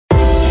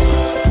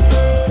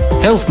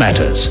Health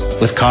Matters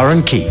with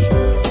Karen Key.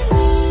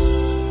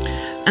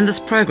 And this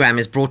program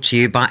is brought to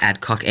you by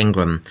Adcock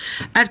Ingram.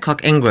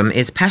 Adcock Ingram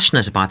is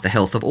passionate about the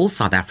health of all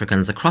South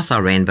Africans across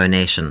our rainbow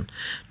nation.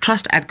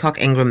 Trust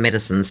Adcock Ingram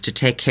medicines to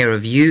take care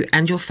of you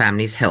and your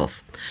family's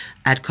health.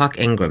 Adcock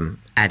Ingram,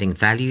 adding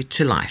value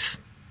to life.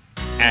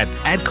 At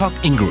Adcock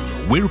Ingram,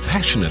 we're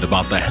passionate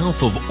about the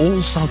health of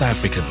all South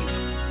Africans.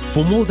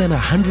 For more than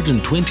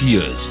 120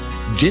 years,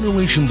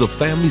 generations of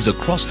families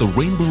across the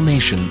Rainbow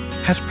Nation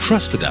have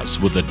trusted us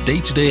with the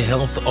day-to-day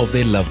health of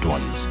their loved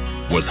ones.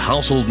 With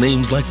household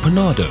names like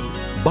Panado,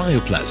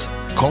 BioPlus,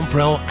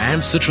 Comprel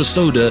and Citrus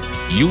Soda,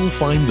 you'll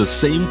find the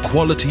same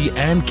quality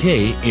and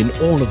care in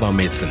all of our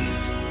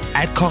medicines.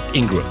 Adcock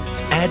Ingram,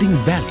 adding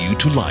value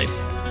to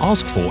life.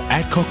 Ask for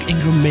Adcock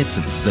Ingram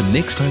medicines the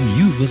next time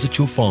you visit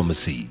your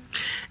pharmacy.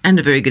 And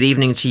a very good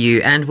evening to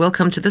you, and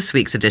welcome to this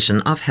week's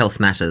edition of Health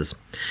Matters.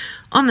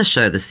 On the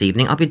show this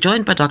evening, I'll be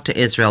joined by Dr.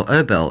 Israel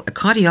Obel, a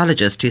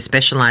cardiologist who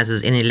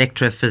specializes in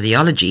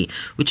electrophysiology,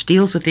 which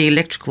deals with the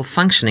electrical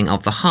functioning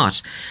of the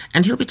heart.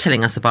 And he'll be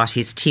telling us about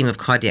his team of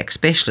cardiac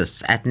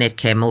specialists at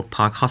Netcare Milk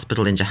Park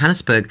Hospital in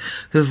Johannesburg,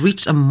 who have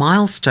reached a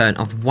milestone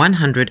of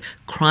 100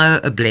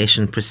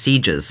 cryoablation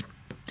procedures.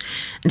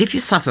 And if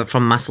you suffer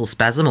from muscle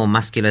spasm or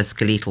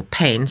musculoskeletal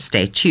pain,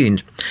 stay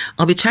tuned.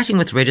 I'll be chatting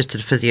with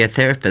registered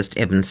physiotherapist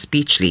Evan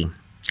Speechley.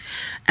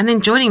 And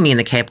then joining me in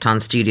the Cape Town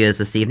studios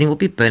this evening will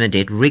be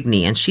Bernadette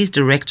Rigney, and she's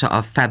director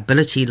of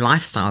Fability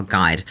Lifestyle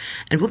Guide.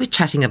 And we'll be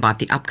chatting about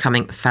the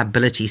upcoming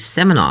Fability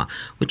Seminar,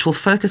 which will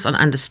focus on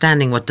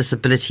understanding what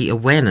disability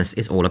awareness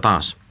is all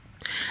about.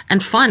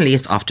 And finally,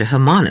 it's off to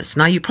Hermanus.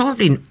 Now, you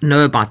probably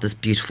know about this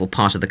beautiful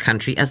part of the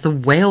country as the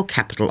whale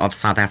capital of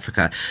South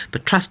Africa,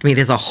 but trust me,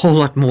 there's a whole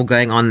lot more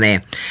going on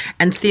there.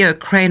 And Theo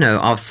Crano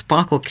of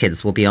Sparkle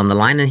Kids will be on the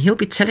line, and he'll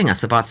be telling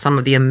us about some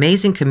of the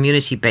amazing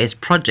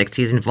community-based projects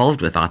he's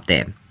involved with out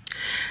there.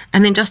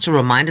 And then just a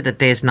reminder that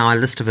there's now a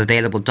list of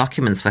available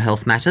documents for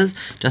Health Matters.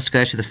 Just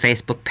go to the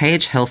Facebook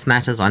page, Health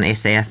Matters on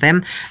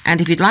SAFM.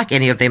 And if you'd like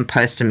any of them,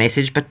 post a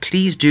message. But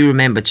please do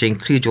remember to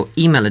include your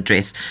email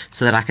address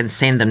so that I can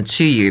send them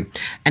to you.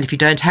 And if you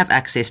don't have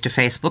access to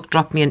Facebook,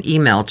 drop me an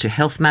email to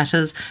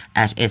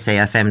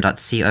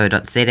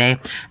healthmatters@safm.co.za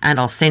and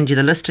I'll send you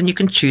the list and you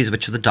can choose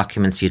which of the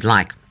documents you'd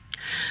like.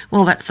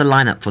 Well, that's the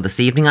lineup for this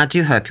evening. I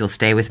do hope you'll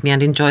stay with me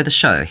and enjoy the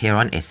show here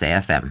on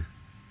SAFM.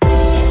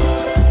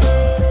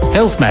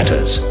 Health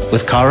Matters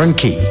with Karen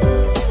Key.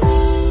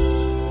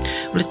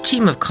 Well, a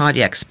team of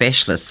cardiac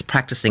specialists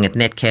practicing at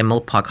Netcare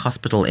Milk Park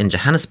Hospital in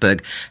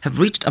Johannesburg have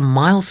reached a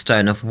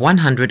milestone of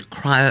 100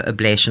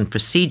 cryoablation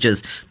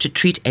procedures to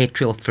treat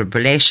atrial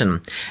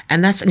fibrillation.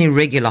 And that's an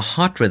irregular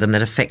heart rhythm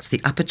that affects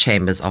the upper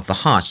chambers of the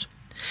heart.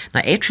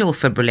 Now, atrial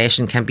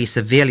fibrillation can be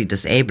severely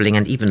disabling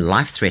and even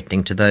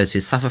life-threatening to those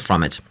who suffer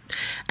from it.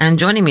 And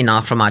joining me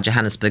now from our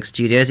Johannesburg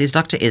studios is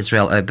Dr.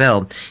 Israel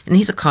Obel, and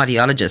he's a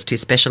cardiologist who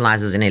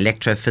specializes in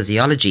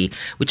electrophysiology,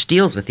 which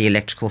deals with the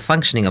electrical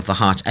functioning of the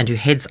heart, and who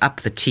heads up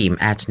the team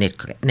at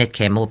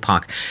Netcare Milk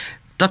Park.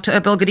 Dr.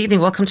 Obel, good evening.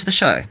 Welcome to the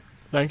show.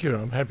 Thank you.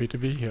 I'm happy to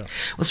be here.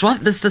 Well, it's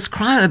rather this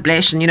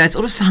cryoablation, it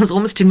sort of sounds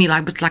almost to me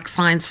like a bit like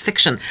science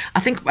fiction.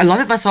 I think a lot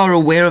of us are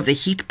aware of the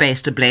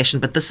heat-based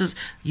ablation, but this is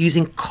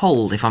using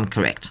cold, if I'm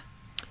correct.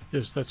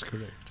 Yes, that's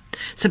correct.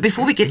 So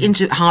before we get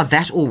into how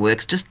that all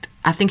works, just,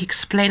 I think,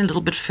 explain a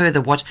little bit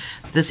further what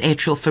this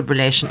atrial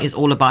fibrillation is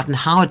all about and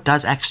how it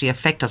does actually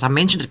affect us. I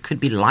mentioned it could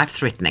be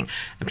life-threatening,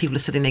 and people are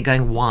sitting there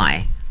going,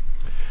 why?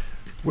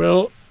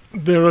 Well,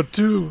 there are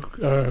two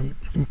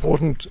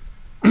important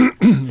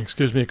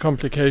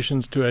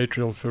complications to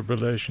atrial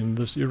fibrillation,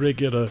 this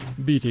irregular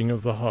beating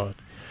of the heart.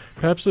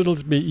 Perhaps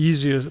it'll be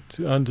easier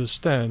to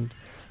understand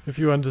if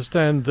you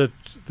understand that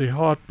the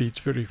heart beats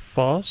very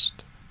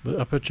fast, the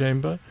upper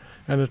chamber,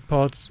 and it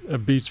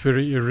beats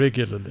very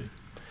irregularly.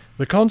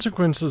 The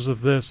consequences of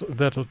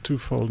that are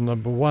twofold.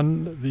 Number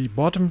one, the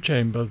bottom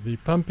chamber, the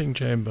pumping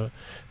chamber,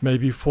 may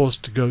be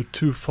forced to go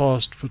too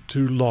fast for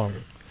too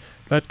long.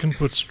 That can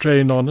put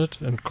strain on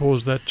it and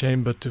cause that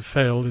chamber to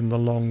fail in the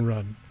long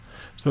run.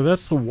 So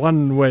that's the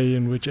one way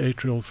in which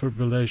atrial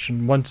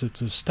fibrillation, once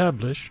it's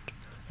established,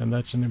 and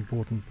that's an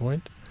important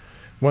point,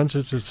 once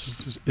it's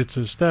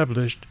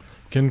established,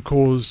 can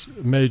cause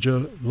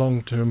major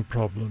long-term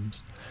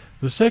problems.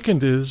 The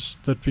second is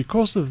that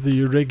because of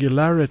the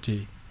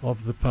irregularity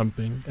of the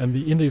pumping and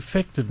the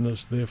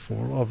ineffectiveness,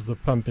 therefore, of the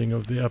pumping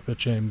of the upper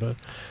chamber,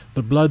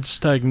 the blood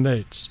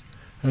stagnates.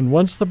 And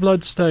once the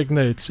blood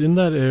stagnates in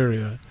that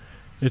area,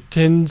 it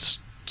tends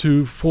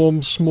to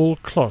form small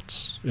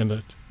clots in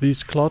it.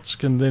 These clots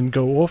can then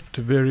go off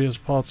to various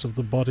parts of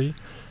the body,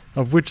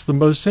 of which the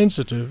most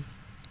sensitive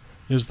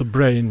is the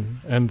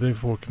brain, and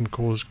therefore can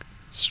cause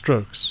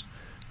strokes.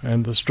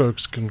 And the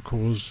strokes can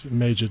cause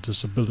major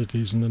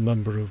disabilities in a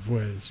number of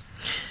ways.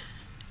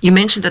 You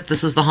mentioned that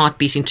this is the heart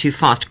beating too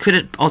fast. Could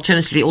it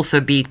alternatively also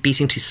be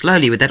beating too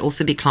slowly? Would that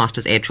also be classed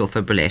as atrial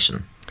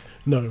fibrillation?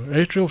 No,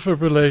 atrial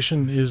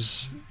fibrillation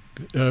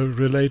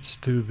relates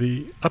to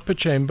the upper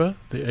chamber,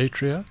 the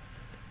atria,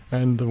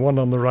 and the one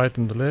on the right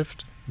and the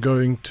left,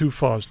 going too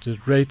fast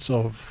at rates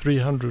of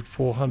 300,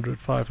 400,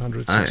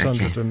 500,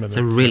 600 a minute.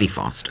 So really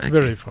fast. Okay.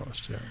 Very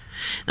fast, yeah.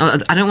 Now,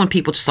 I don't want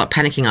people to start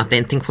panicking out there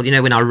and think,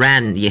 well, when I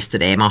ran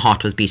yesterday, my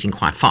heart was beating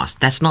quite fast.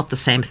 That's not the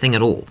same thing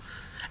at all.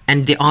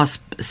 And there are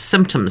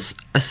symptoms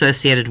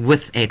associated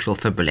with atrial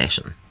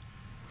fibrillation.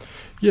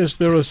 Yes,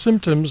 there are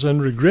symptoms,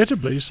 and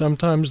regrettably,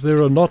 sometimes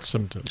there are not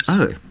symptoms.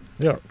 Oh.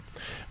 Yeah.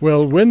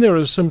 Well, when there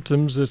are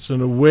symptoms, it's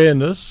an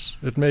awareness.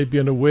 It may be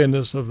an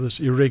awareness of this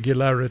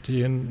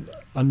irregularity and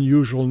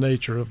unusual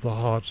nature of the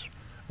heart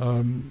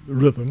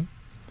rhythm,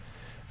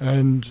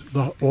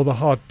 or the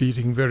heart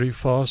beating very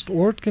fast,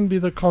 or it can be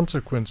the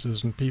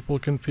consequences, and people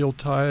can feel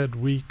tired,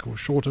 weak, or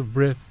short of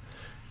breath,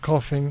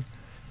 coughing.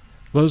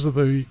 Those are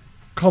the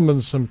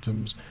common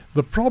symptoms.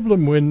 The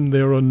problem when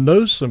there are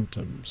no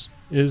symptoms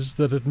is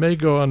that it may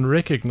go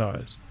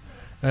unrecognized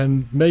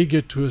and may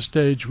get to a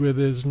stage where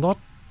there's not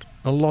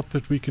a lot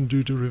that we can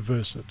do to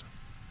reverse it.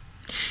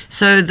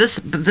 So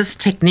this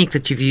technique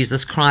that you've used,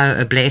 this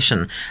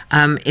cryoablation,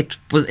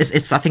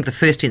 it's I think the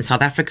first in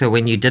South Africa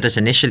when you did it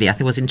initially. I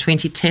think it was in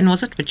 2010,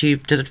 was it? But you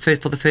did it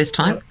for the first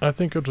time. I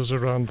think it was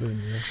around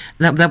then.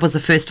 Yeah. That was the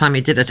first time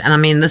you did it, and I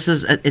mean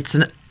it's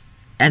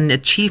an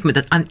achievement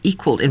that's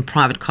unequaled in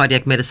private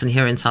cardiac medicine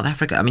here in South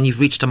Africa. I mean, you've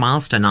reached a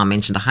milestone now. I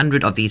mentioned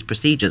 100 of these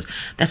procedures.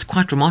 That's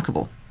quite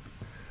remarkable.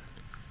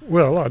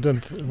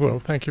 Well,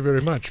 thank you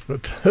very much.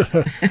 But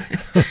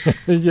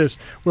yes,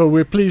 well,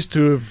 we're pleased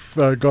to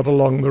have got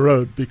along the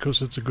road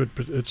because it's a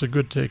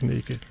good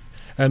technique,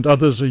 and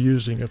others are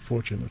using it,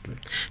 fortunately.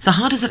 So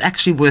how does it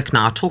actually work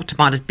now? I talked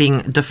about it being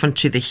different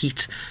to the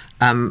heat-based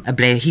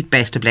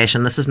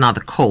ablation. This is now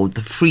the cold,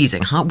 the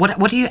freezing.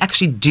 What do you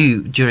actually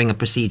do during a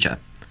procedure?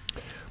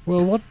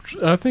 Well,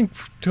 I think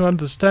to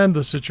understand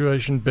the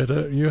situation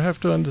better, you have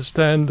to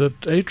understand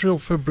that atrial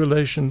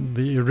fibrillation,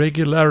 the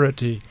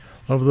irregularity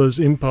of those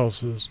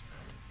impulses,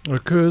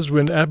 occurs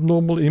when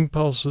abnormal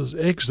impulses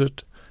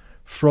exit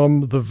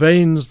from the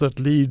veins that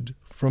lead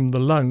from the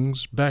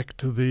lungs back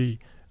to the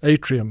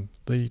atrium,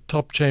 the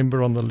top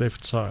chamber on the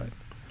left side.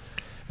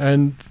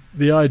 And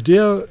the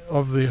idea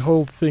of the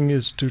whole thing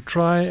is to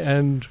try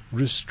and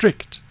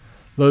restrict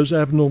those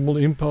abnormal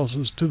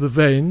impulses to the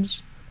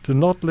veins, to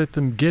not let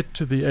them get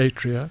to the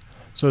atria,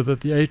 so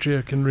that the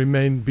atria can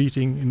remain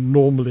beating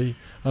normally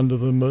under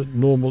the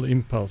normal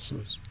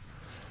impulses.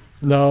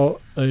 Now,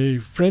 a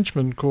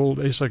Frenchman called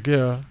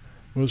Eyzaguirre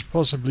was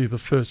possibly the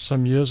first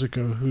some years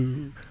ago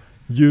who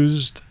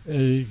used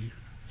a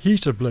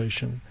heat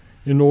ablation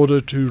in order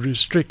to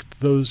restrict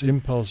those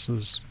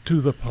impulses to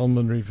the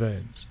pulmonary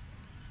veins.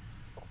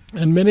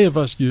 And many of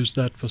us used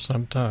that for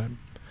some time.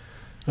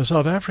 A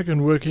South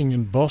African working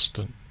in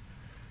Boston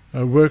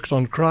worked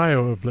on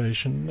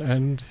cryoablation,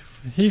 and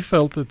he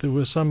felt that there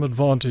were some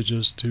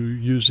advantages to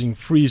using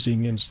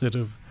freezing instead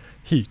of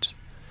heat.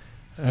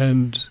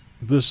 And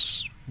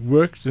this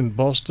worked in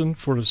Boston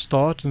for a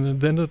start, and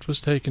then it was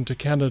taken to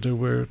Canada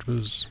where it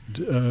was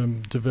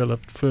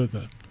developed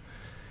further.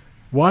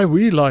 Why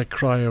we like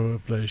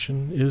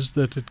cryoablation is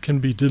that it can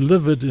be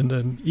delivered in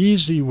an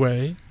easy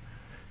way,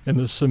 in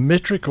a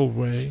symmetrical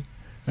way,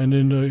 and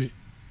in a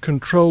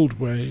controlled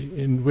way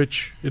in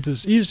which it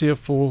is easier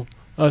for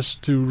us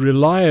to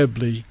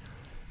reliably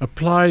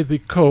apply the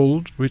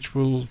cold, which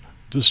will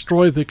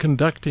destroy the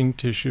conducting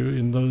tissue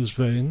in those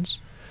veins,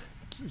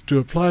 to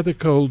apply the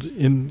cold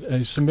in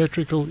a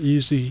symmetrical,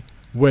 easy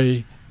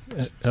way,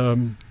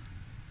 and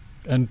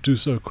do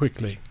so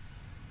quickly.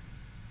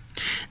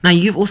 Now,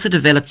 you've also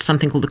developed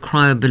something called the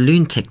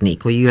cryoballoon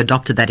technique, or you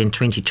adopted that in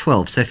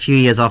 2012, so a few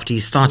years after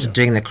you started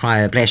doing the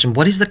cryoablation.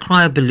 What is the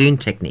cryoballoon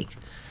technique?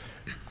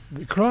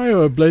 The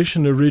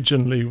cryoablation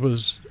originally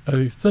was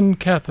a thin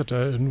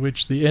catheter in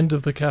which the end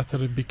of the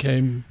catheter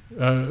became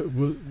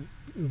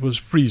was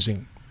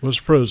frozen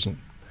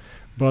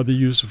by the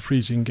use of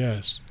freezing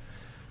gas.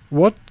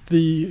 What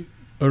the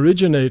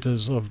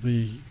originators of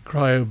the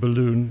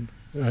cryoballoon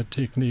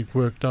technique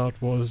worked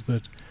out was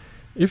that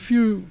if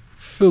you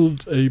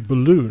filled a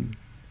balloon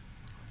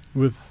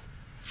with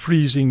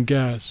freezing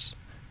gas,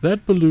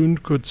 that balloon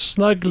could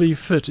snugly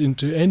fit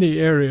into any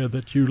area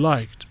that you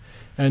liked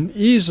and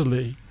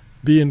easily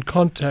be in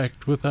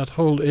contact with that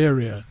whole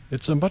area.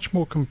 It's a much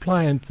more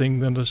compliant thing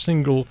than a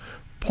single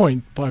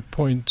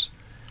point-by-point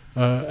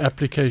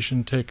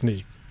application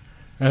technique.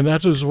 And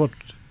that is what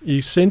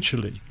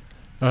essentially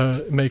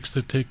makes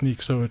the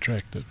technique so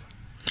attractive.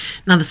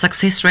 Now, the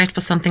success rate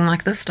for something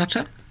like this,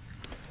 Doctor?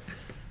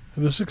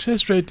 The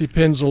success rate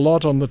depends a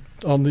lot on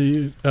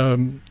the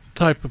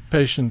type of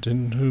patient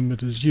in whom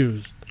it is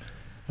used.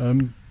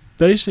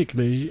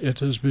 Basically, it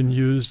has been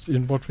used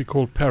in what we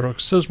call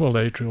paroxysmal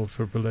atrial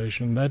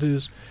fibrillation. That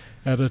is,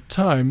 at a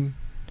time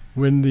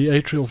when the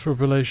atrial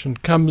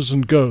fibrillation comes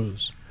and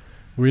goes.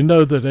 We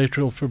know that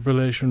atrial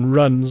fibrillation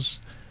runs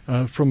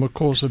from a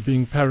course of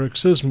being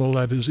paroxysmal,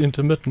 that is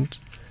intermittent,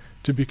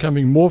 to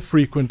becoming more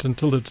frequent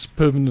until it's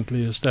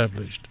permanently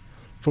established.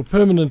 For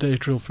permanent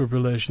atrial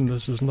fibrillation,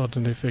 this is not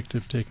an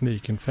effective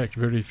technique. In fact,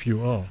 very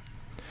few are.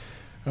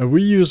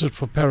 We use it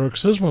for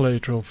paroxysmal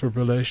atrial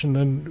fibrillation,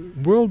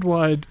 and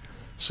worldwide,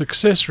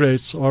 success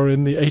rates are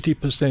in the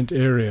 80%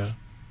 area,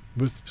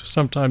 with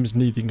sometimes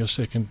needing a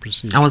second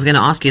procedure. I was going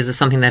to ask you, is this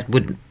something that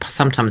would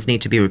sometimes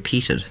need to be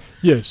repeated?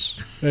 Yes,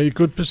 a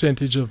good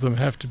percentage of them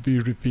have to be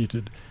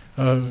repeated.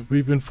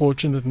 We've been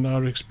fortunate in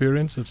our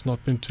experience, it's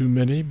not been too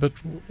many, but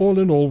all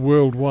in all,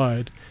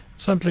 worldwide,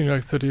 something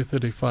like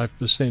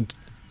 30-35%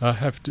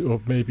 have to,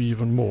 or maybe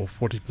even more,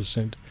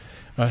 40%,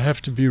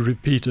 have to be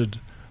repeated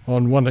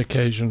on one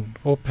occasion,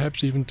 or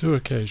perhaps even two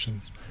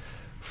occasions.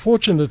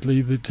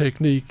 Fortunately, the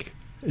technique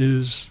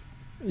is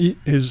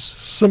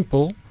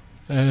simple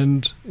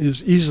and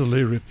is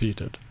easily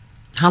repeated.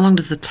 How long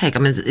does it take? I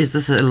mean, is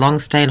this a long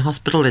stay in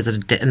hospital? Is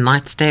it a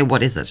night stay?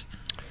 What is it?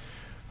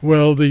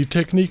 Well, the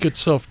technique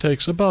itself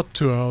takes about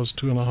 2 hours,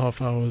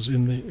 2.5 hours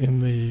in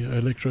the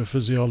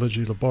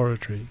electrophysiology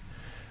laboratory.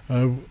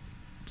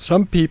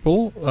 Some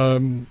people,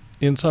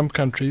 in some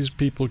countries,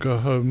 people go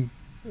home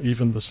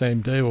even the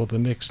same day or the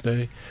next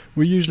day.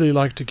 We usually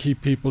like to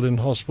keep people in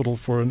hospital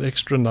for an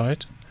extra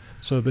night,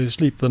 so they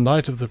sleep the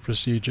night of the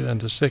procedure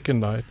and a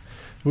second night,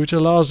 which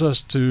allows us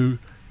to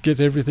get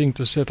everything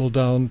to settle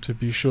down, to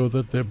be sure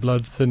that their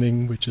blood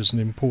thinning, which is an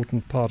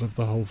important part of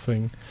the whole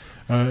thing,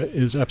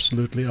 is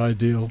absolutely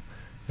ideal,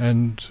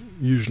 and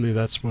usually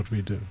that's what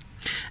we do.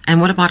 And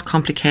what about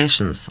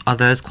complications? Are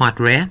those quite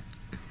rare?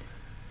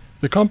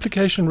 The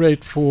complication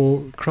rate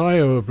for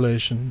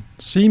cryoablation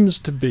seems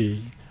to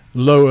be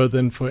lower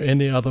than for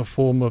any other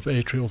form of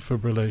atrial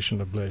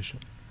fibrillation ablation.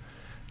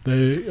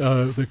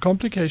 The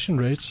complication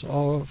rates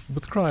are,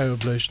 with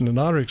cryoablation in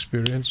our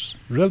experience,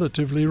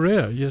 relatively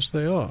rare. Yes,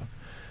 they are.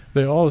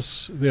 There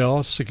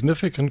are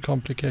significant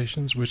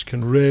complications which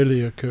can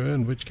rarely occur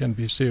and which can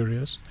be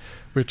serious.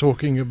 We're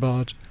talking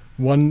about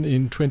 1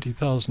 in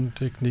 20,000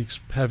 techniques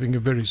having a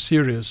very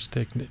serious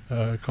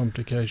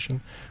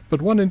complication,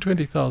 but 1 in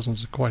 20,000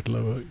 is a quite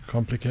low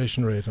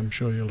complication rate, I'm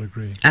sure you'll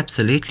agree.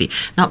 Absolutely.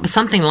 Now,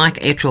 something like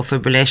atrial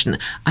fibrillation,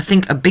 I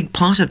think a big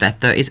part of that,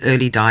 though, is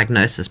early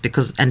diagnosis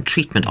and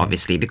treatment,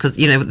 obviously, because,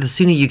 the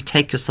sooner you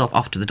take yourself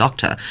off to the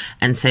doctor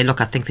and say, look,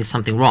 I think there's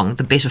something wrong,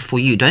 the better for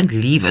you. Don't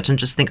leave it and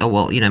just think, oh,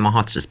 well, my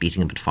heart's just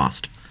beating a bit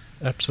fast.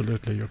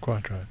 Absolutely, you're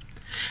quite right.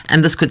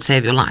 And this could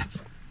save your life.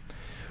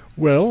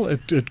 Well,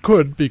 it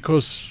could,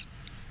 because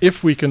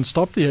if we can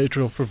stop the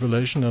atrial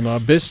fibrillation, and our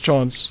best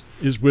chance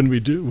is when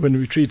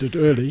we treat it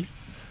early,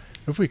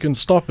 if we can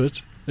stop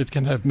it, it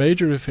can have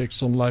major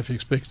effects on life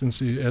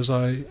expectancy, as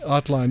I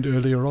outlined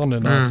earlier on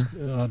in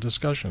our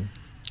discussion.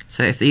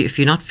 So if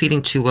you're not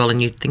feeling too well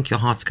and you think your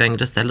heart's going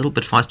just a little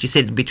bit fast, you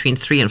said between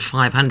 300 and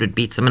 500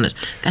 beats a minute.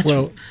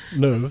 Well,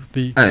 no,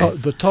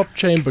 the top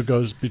chamber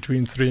goes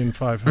between 300 and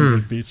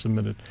 500 beats a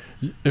minute.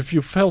 If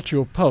you felt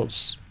your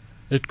pulse,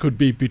 it could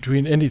be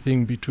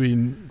anything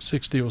between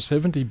 60 or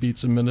 70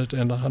 beats a minute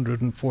and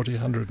 140,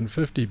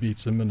 150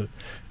 beats a minute,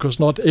 because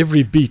not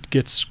every beat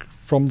gets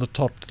from the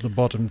top to the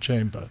bottom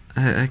chamber.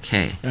 Oh,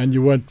 okay. And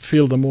you won't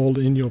feel them all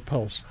in your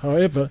pulse.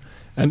 However,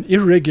 an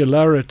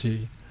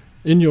irregularity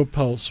in your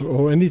pulse,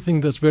 or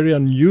anything that's very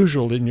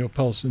unusual in your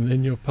pulse and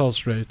in your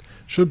pulse rate,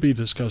 should be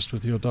discussed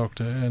with your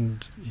doctor,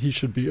 and he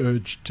should be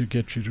urged to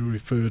get you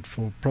referred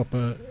for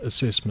proper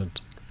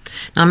assessment.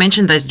 Now, I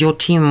mentioned that your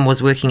team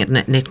was working at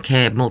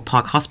Netcare Mill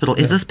Park Hospital.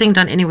 Is this being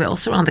done anywhere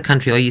else around the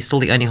country, or are you still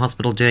the only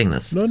hospital doing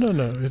this? No.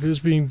 It is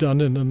being done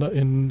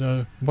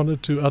in 1 or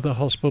 2 other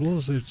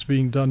hospitals. It's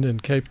being done in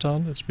Cape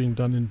Town, it's being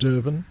done in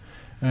Durban,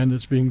 and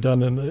it's being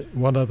done in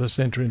one other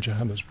centre in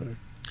Johannesburg.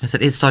 So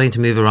it is starting to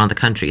move around the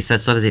country. So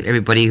it's not as if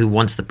everybody who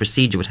wants the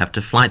procedure would have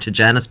to fly to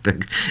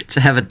Johannesburg to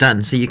have it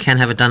done. So you can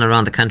have it done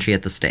around the country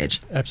at this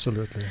stage.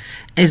 Absolutely.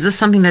 Is this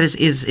something that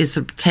is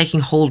taking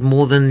hold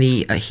more than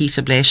the heat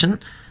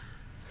ablation?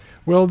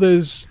 Well,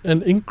 there's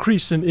an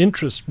increase in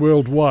interest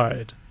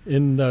worldwide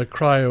in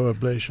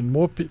cryoablation.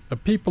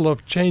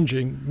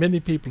 Many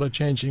people are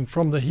changing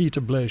from the heat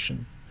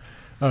ablation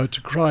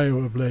to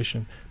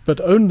cryoablation,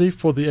 but only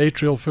for the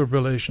atrial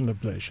fibrillation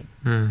ablation.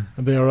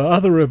 And there are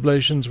other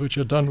ablations which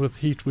are done with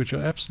heat which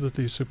are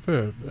absolutely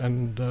superb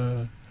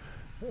and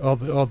are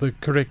the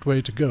correct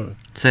way to go.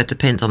 So it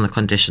depends on the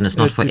condition. It's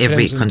not for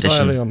every condition. It depends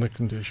entirely on the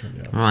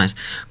condition, yeah. Right.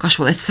 Gosh,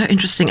 well, that's so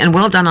interesting. And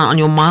well done on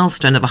your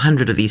milestone of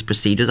 100 of these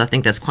procedures. I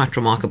think that's quite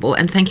remarkable.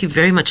 And thank you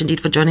very much indeed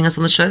for joining us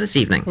on the show this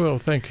evening. Well,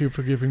 thank you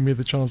for giving me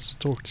the chance to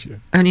talk to you.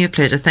 Only a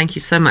pleasure. Thank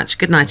you so much.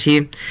 Good night to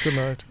you. Good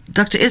night.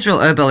 Dr. Israel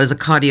Obel is a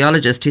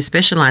cardiologist who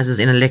specializes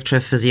in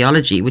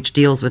electrophysiology, which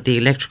deals with the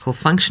electrical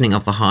functioning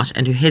of the heart,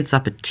 and who heads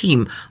up a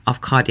team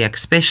of cardiac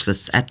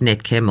specialists at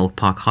Netcare Mill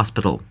Park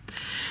Hospital.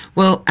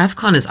 Well,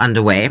 AFCON is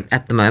underway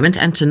at the moment,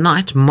 and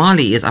tonight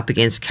Mali is up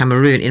against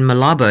Cameroon in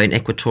Malabo in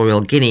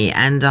Equatorial Guinea,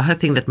 and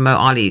hoping that Mo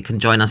Ali can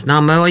join us. Now,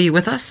 Mo, are you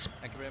with us?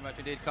 Thank you very much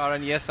indeed,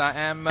 Karen. Yes, I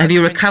am. Have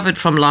you recovered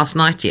from last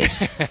night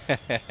yet?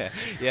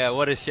 Yeah,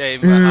 what a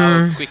shame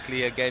how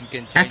quickly a game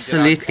can change.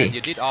 Absolutely. And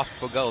you did ask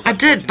for goals. I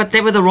did, but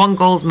they were the wrong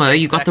goals, Mo.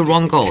 You got the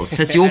wrong goals.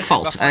 So it's your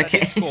fault.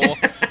 Okay.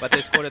 But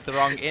they scored at the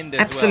wrong end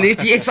as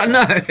Absolutely, yes, I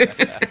know.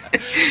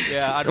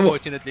 Yeah,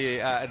 unfortunately,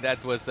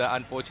 that was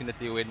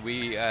unfortunately when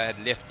we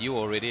had left you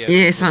already.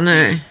 Yes, I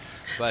know.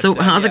 But, So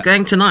how's it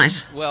going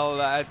tonight?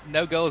 Well,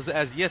 no goals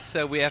as yet,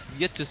 so we have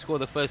yet to score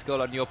the first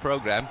goal on your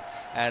program.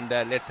 And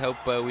let's hope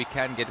we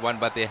can get one,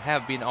 but there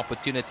have been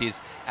opportunities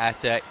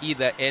at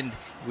either end.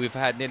 We've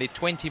had nearly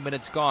 20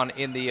 minutes gone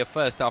in the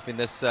first half in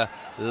this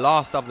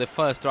last of the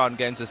first round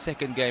games, the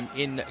second game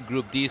in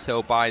Group D.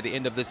 So by the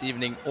end of this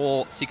evening,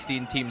 all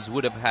 16 teams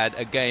would have had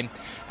a game.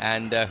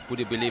 And would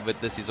you believe it,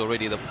 this is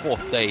already the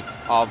fourth day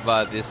of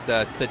this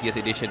 30th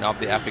edition of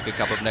the Africa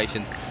Cup of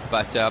Nations.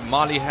 But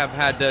Mali have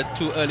had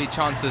two early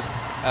chances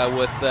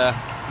with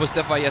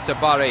Mustafa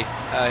Yatabare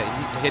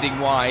heading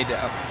wide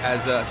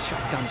as a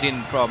shot comes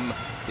in from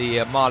the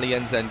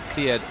Malians and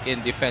cleared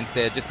in defense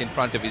there just in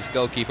front of his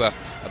goalkeeper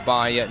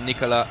by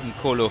Nicola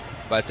Nkolo.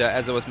 But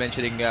as I was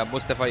mentioning,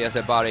 Mustafa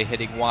Yatabare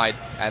heading wide,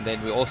 and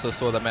then we also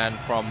saw the man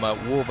from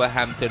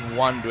Wolverhampton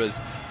Wanderers,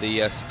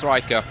 the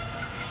striker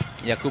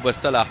Yakuba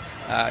Salah,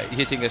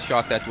 hitting a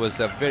shot that was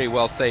very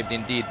well saved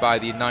indeed by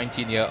the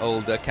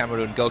 19-year-old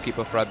Cameroon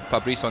goalkeeper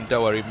Fabrice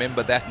Ondoa.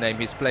 Remember that name,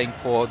 he's playing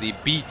for the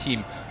B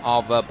team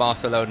of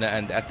Barcelona,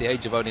 and at the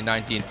age of only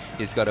 19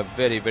 he's got a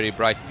very, very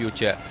bright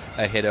future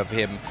ahead of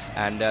him.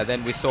 And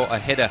then we saw a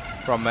header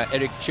from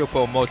Eric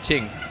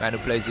Choupo-Moting, man who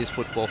plays his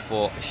football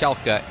for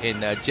Schalke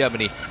in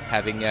Germany,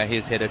 having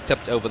his header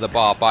tipped over the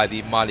bar by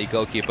the Mali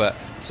goalkeeper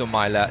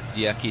Soumaila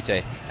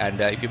Diakite.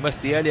 And if you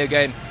missed the earlier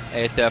game,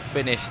 it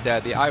finished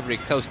the Ivory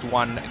Coast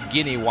 1,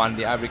 Guinea 1,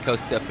 the Ivory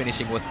Coast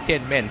finishing with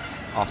 10 men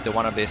after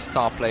one of their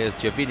star players,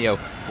 Javinho,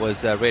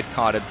 was red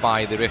carded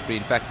by the referee.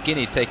 In fact,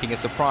 Guinea taking a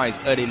surprise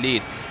early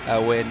lead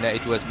when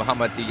it was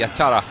Mohamed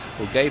Yatara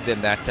who gave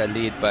them that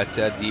lead, but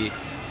the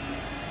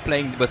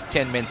playing with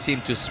 10 men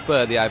seemed to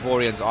spur the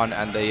Ivorians on,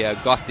 and they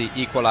got the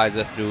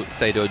equalizer through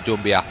Seydou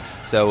Doumbia.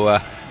 So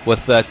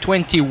with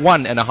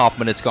 21 and a half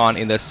minutes gone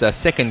in this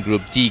second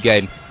Group D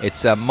game,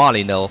 it's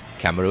Mali 0,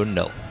 Cameroon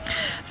 0.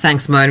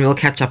 Thanks, Mo, and we'll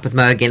catch up with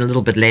Mo again a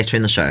little bit later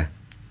in the show.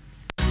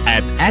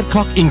 At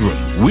Adcock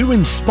Ingram, we're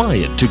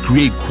inspired to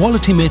create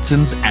quality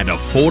medicines at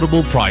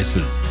affordable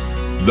prices.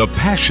 The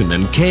passion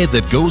and care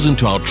that goes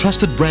into our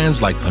trusted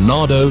brands like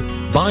Panado,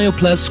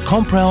 BioPlus,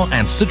 Compral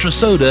and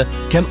Citra-Soda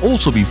can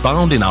also be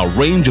found in our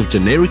range of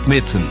generic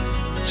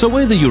medicines. So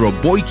whether you're a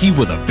boykie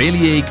with a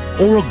bellyache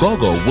or a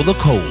gogo with a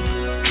cold,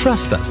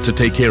 trust us to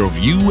take care of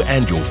you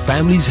and your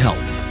family's health.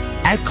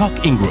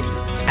 Adcock Ingram,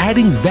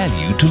 adding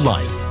value to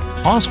life.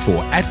 Ask for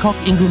Adcock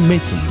Ingram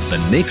medicines the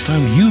next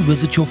time you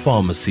visit your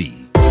pharmacy.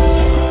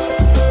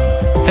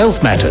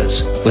 Health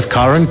Matters with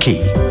Karen Key.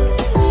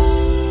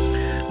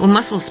 Well,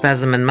 muscle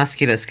spasm and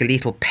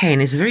musculoskeletal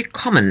pain is very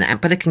common,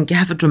 but it can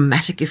have a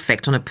dramatic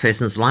effect on a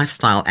person's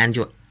lifestyle and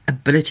your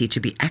ability to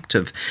be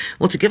active.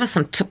 Well, to give us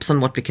some tips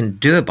on what we can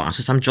do about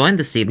it, I'm joined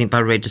this evening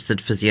by registered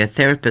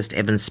physiotherapist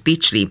Evan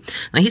Speechley.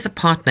 Now, he's a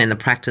partner in the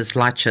practice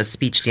Leitcher,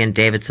 Speechley and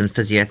Davidson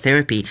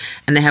Physiotherapy,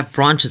 and they have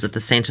branches at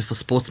the Centre for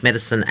Sports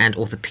Medicine and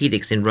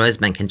Orthopaedics in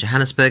Rosebank in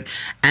Johannesburg,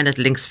 and at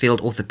Linksfield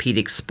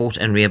Orthopaedics Sport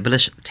and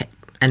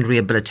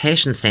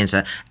Rehabilitation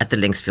Centre at the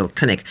Linksfield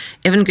Clinic.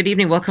 Evan, good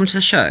evening. Welcome to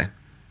the show.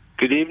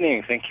 Good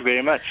evening. Thank you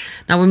very much.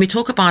 Now, when we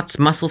talk about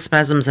muscle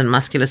spasms and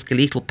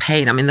musculoskeletal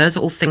pain, I mean, those are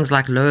all things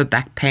like lower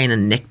back pain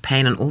and neck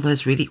pain and all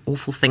those really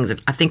awful things that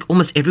I think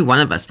almost every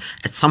one of us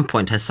at some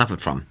point has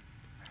suffered from.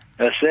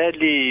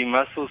 Sadly,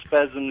 muscle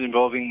spasms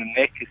involving the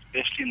neck,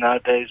 especially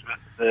nowadays with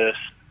the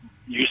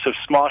use of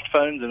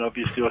smartphones and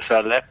obviously also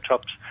our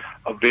laptops,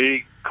 are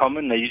very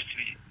common. They used to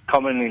be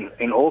common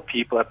in all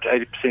people, up to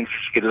 80% if you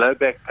get low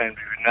back pain.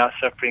 We're now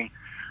suffering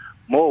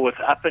more with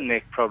upper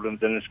neck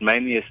problems, and it's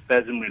mainly a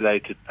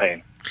spasm-related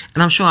pain.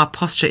 And I'm sure our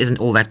posture isn't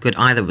all that good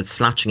either, with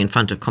slouching in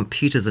front of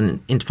computers and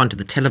in front of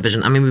the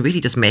television. I mean, we're really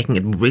just making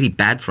it really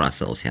bad for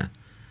ourselves here.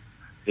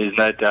 There's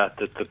no doubt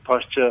that the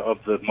posture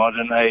of the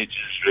modern age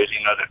is really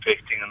not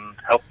affecting and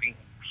helping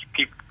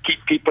keep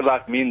people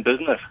like me in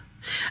business.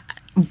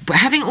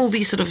 Having all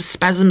these sort of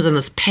spasms and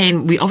this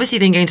pain, we're obviously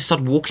then going to start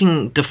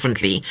walking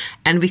differently,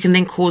 and we can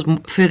then cause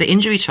further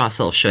injury to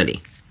ourselves,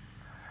 surely.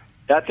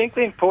 I think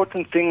the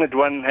important thing that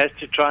one has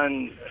to try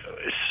and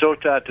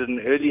sort out at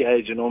an early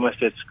age and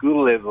almost at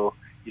school level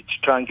is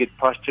to try and get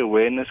posture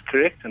awareness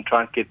correct and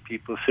try and get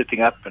people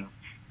sitting up and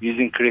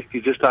using correctly,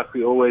 just like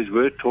we always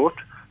were taught,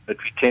 but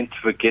we tend to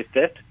forget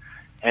that.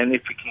 And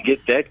if we can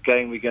get that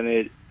going, we're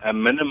going to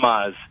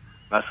minimize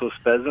muscle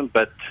spasm,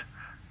 but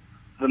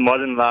the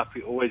modern life,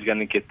 we're always going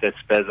to get that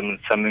spasm.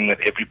 It's something that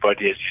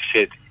everybody, as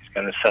you said,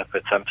 going to suffer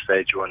at some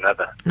stage or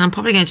another. Now, I'm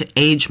probably going to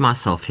age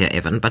myself here,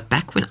 Evan, but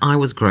back when I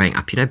was growing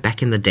up,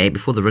 back in the day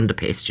before the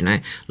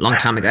Rinderpest, long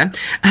time ago,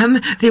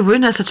 there were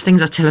no such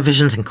things as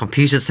televisions and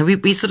computers, so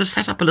we sort of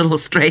sat up a little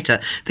straighter.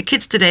 The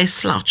kids today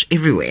slouch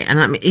everywhere, and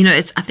I mean,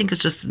 I think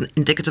it's just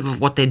indicative of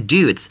what they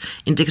do. It's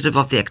indicative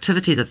of the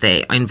activities that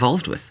they are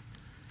involved with.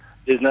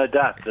 There's no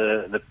doubt.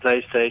 The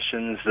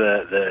PlayStations,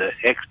 the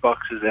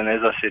Xboxes, and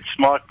as I said,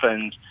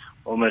 smartphones,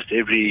 almost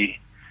every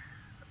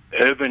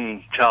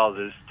urban child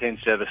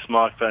tends to have a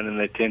smartphone, and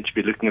they tend to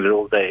be looking at it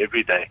all day,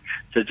 every day.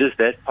 So just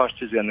that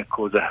posture is going to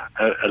cause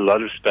a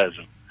lot of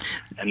spasm.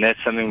 And that's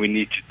something we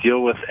need to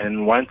deal with.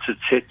 And once it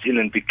sets in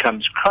and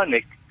becomes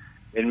chronic,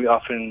 then we're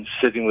often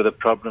sitting with a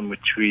problem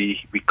which we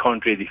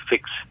can't really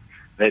fix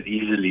that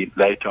easily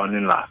later on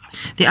in life.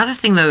 The other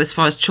thing, though, as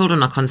far as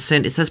children are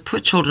concerned, is those poor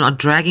children are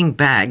dragging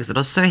bags that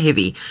are so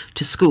heavy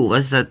to school,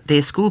 as that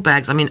their school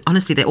bags, I mean,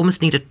 honestly, they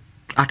almost need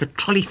like a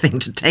trolley thing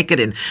to take it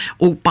in,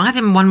 or buy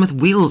them one with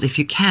wheels if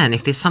you can,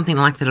 if there's something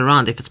like that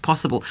around, if it's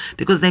possible,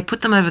 because they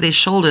put them over their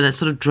shoulder and it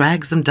sort of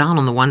drags them down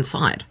on the one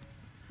side.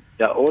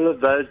 Yeah, all of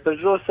those, but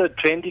it's also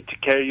trendy to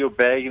carry your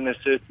bag in a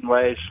certain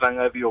way, slung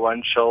over your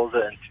one shoulder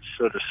and to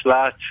sort of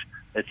slouch.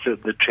 That's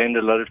the trend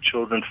a lot of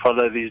children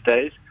follow these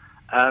days.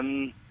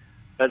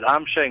 But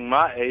I'm showing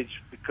my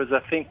age because I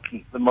think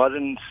the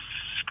modern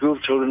school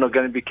children are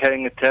going to be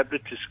carrying a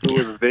tablet to school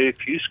with very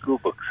few school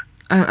books.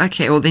 Oh,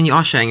 okay. Well, then you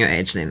are showing your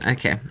age then.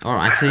 Okay. All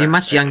right. So you're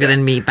much younger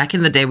than me. Back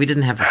in the day, we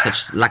didn't have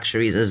such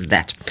luxuries as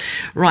that.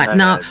 Right.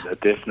 No,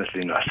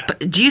 definitely not. But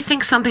do you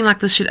think something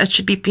like this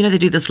should be, they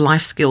do this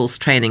life skills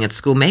training at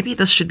school. Maybe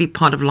this should be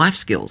part of life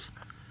skills.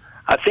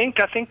 I think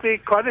there are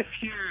quite a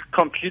few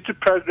computer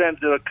programs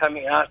that are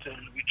coming out, and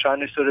we're trying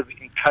to sort of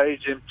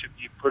encourage them to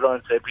be put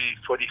on every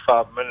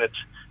 45 minutes,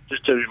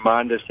 just to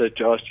remind us that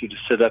to ask you to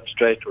sit up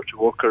straight or to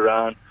walk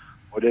around,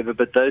 whatever.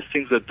 But those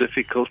things are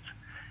difficult.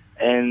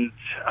 And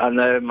I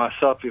know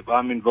myself, if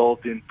I'm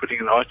involved in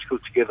putting an article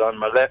together on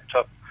my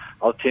laptop,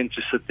 I'll tend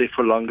to sit there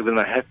for longer than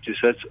I have to.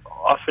 So it's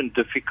often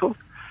difficult.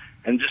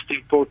 And just the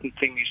important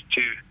thing is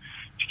to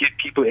get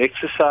people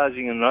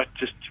exercising and not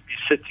just to be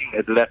sitting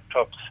at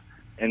laptops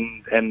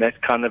and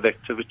that kind of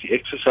activity.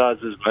 Exercise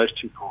is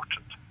most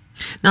important.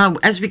 Now,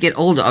 as we get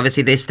older,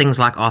 obviously there's things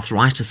like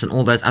arthritis and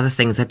all those other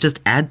things that just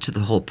add to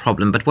the whole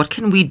problem. But what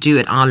can we do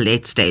at our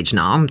late stage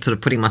now? I'm sort of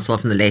putting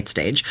myself in the late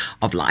stage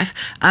of life.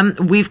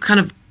 We've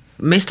kind of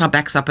messed our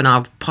backs up and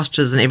our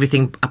postures and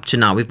everything up to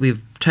now.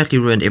 We've totally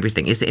ruined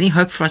everything. Is there any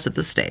hope for us at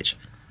this stage?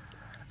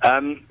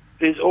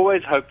 There's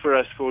always hope for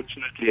us,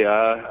 fortunately.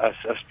 I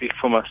speak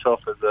for myself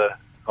as a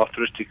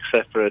arthritic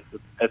sufferer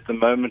at the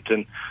moment,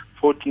 and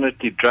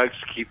fortunately drugs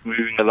keep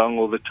moving along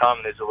all the time.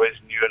 There's always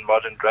new and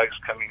modern drugs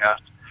coming out.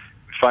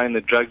 We find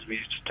the drugs we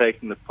used to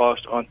take in the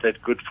past aren't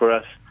that good for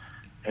us,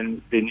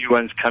 and the new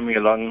ones coming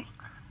along.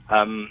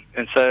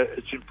 And so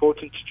it's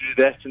important to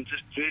do that, and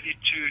just really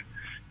to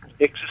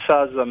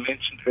exercise, as I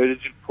mentioned earlier,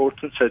 is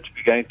important. So to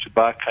be going to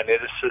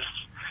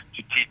biokineticists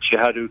to teach you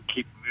how to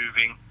keep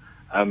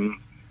moving,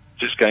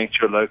 just going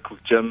to a local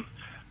gym,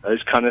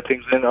 those kind of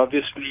things. And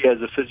obviously,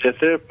 as a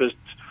physiotherapist,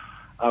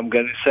 I'm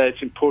going to say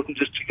it's important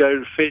just to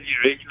go fairly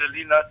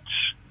regularly,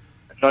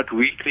 not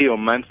weekly or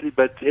monthly,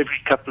 but every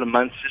couple of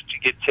months, just to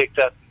get checked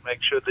out and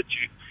make sure that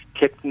you're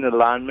kept in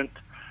alignment.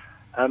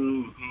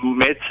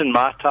 Medicine,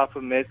 my type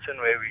of medicine,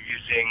 where we're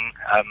using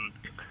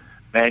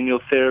manual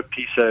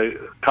therapy, so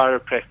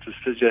chiropractors,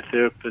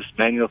 physiotherapists,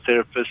 manual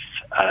therapists,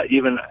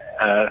 even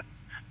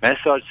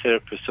massage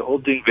therapists are all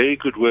doing very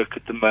good work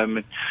at the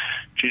moment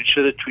to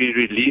ensure that we're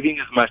relieving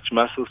as much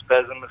muscle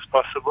spasm as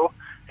possible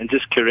and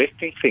just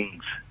correcting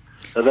things.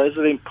 So those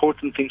are the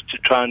important things to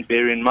try and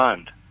bear in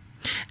mind.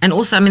 And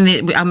also, I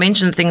mean, I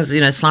mentioned things,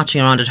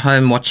 slouching around at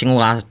home, watching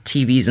all our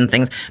TVs and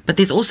things, but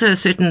there's also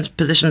certain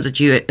positions that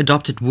you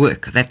adopt at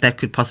work that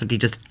could possibly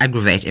just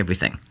aggravate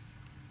everything.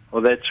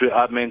 Well, that's where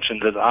I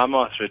mentioned that I'm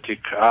arthritic.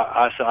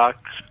 I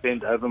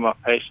spend over my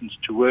patients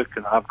to work,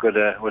 and I've got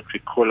what we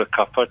call a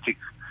kyphotic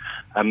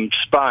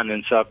spine,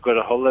 and so I've got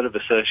a whole lot of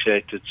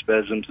associated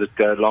spasms that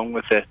go along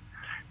with that,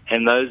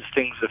 and those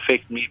things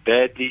affect me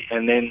badly.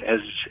 And then,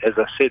 as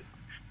I said,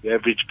 the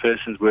average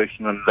person's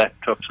working on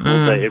laptops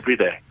all day, every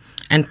day.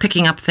 And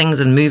picking up things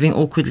and moving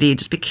awkwardly.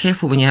 Just be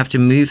careful when you have to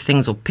move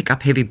things or pick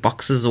up heavy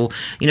boxes or,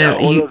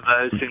 all of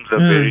those things are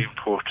very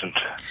important.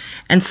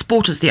 And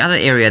sport is the other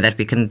area that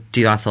we can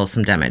do ourselves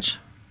some damage.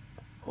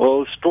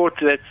 Well, sport,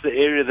 that's the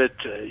area that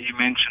you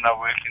mentioned. I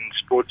work in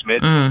sports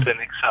medicine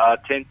clinics, so I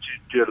tend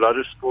to do a lot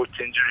of sports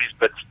injuries,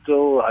 but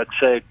still I'd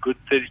say a good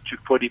 30 to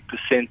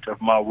 40% of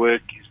my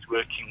work is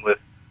working with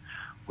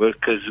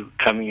workers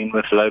coming in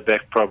with low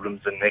back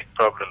problems and neck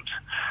problems.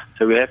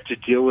 So we have to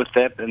deal with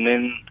that, and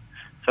then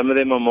some of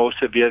them are more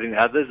severe than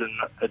others, and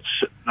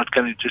it's not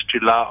going to just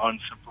rely on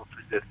simple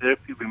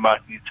physiotherapy. We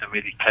might need some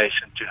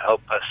medication to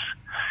help us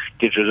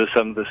get rid of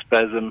some of the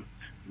spasm.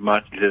 We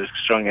might need a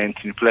strong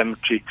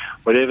anti-inflammatory,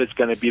 whatever it's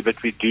going to be,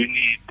 but we do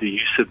need the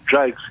use of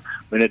drugs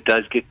when it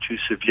does get too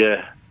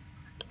severe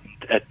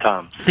at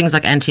times. Things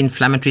like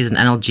anti-inflammatories and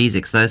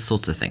analgesics, those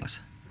sorts of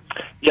things.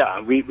 Yeah,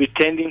 we're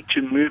tending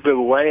to move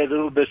away a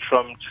little bit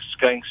from just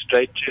going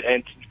straight to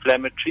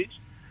anti-inflammatories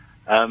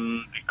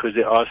because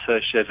there are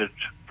associated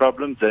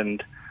problems,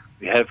 and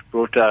we have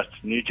brought out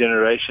new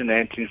generation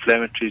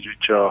anti-inflammatories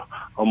which are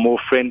more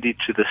friendly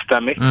to the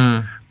stomach,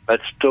 but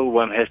still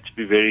one has to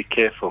be very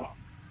careful.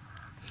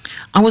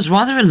 I was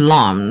rather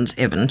alarmed,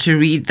 Evan, to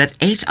read that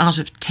 8 out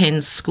of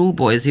 10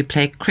 schoolboys who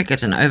play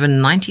cricket and over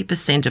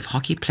 90% of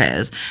hockey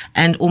players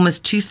and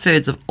almost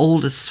 2/3 of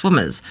older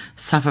swimmers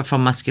suffer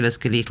from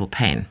musculoskeletal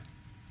pain.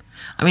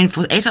 I mean,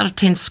 for 8 out of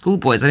 10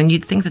 schoolboys,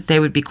 you'd think that they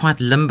would be quite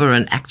limber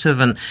and active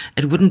and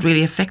it wouldn't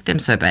really affect them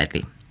so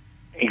badly.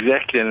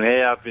 Exactly, and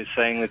here I've been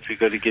saying that we've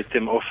got to get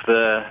them off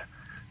the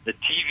the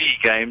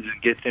TV games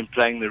and get them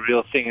playing the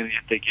real thing, and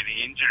yet they're getting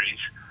injuries.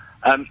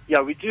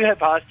 We do have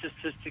high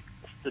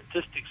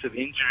statistics of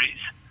injuries,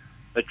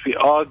 but we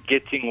are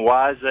getting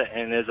wiser,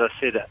 and as I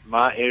said,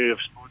 my area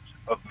of sports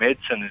of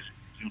medicine is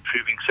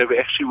improving. So we're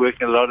actually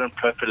working a lot on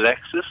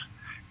prophylaxis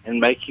and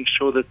making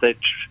sure that they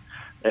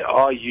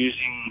are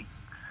using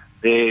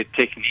their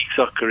techniques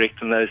are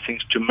correct and those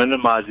things to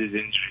minimize these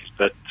injuries.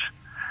 But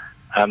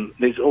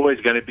there's always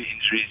going to be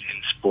injuries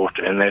in sport,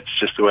 and that's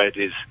just the way it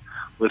is.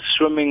 With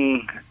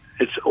swimming,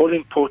 it's all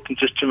important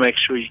just to make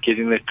sure you're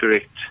getting the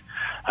correct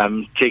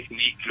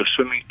technique. Your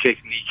swimming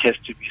technique has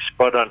to be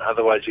spot on,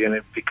 otherwise you're going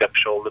to pick up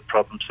shoulder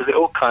problems. So there are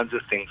all kinds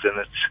of things, and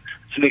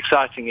it's an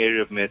exciting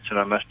area of medicine,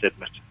 I must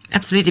admit.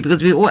 Absolutely,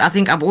 because I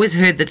think I've always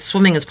heard that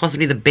swimming is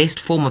possibly the best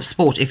form of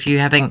sport if you're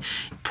having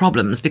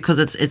problems, because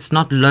it's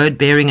not load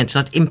bearing, it's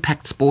not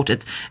impact sport,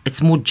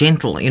 it's more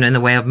gentle, in the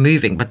way of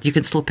moving, but you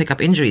can still pick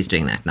up injuries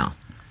doing that now.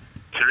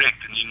 Correct,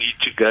 and you need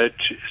to go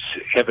to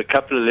have a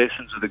couple of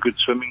lessons with a good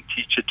swimming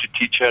teacher to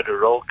teach you how to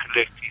roll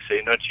correctly, so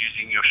you're not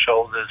using your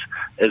shoulders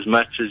as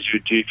much as you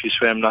do if you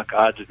swim like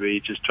I did, where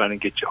you're just trying to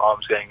get your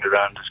arms going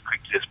around as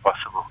quickly as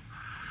possible.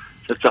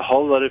 So it's a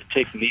whole lot of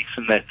techniques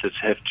and that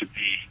have to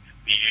be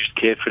used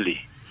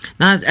carefully.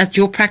 Now, at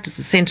your practice,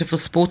 the Centre for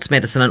Sports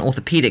Medicine and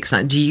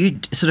Orthopedics, do you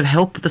sort of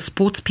help the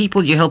sports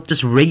people? You help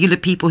just regular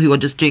people who are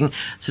just doing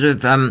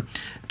sort of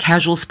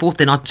casual sport?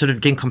 They're not sort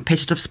of doing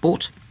competitive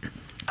sport?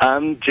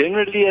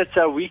 Generally, it's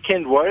our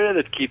weekend warrior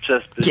that keeps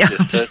us busy. Yeah.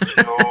 So it's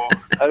your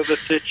over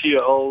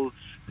 30-year-old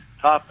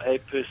type A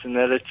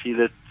personality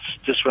that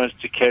just wants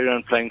to carry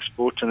on playing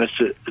sport, and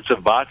it's a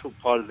vital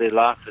part of their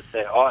life that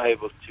they are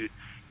able to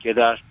get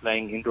out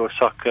playing indoor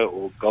soccer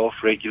or golf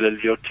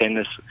regularly or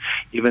tennis,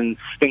 even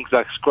things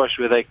like squash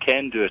where they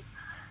can do it.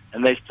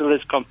 And they're still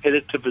as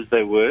competitive as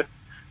they were,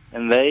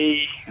 and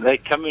they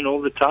come in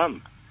all the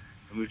time.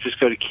 And we've just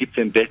got to keep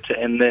them better,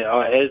 and they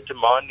are as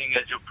demanding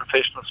as your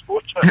professional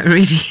sportsmen.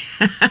 Really?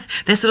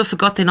 They sort of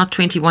forgot they're not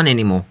 21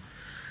 anymore.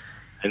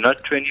 They're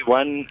not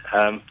 21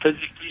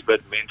 physically,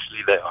 but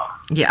mentally they are.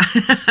 Yeah.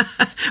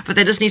 But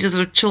they just need to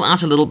sort of chill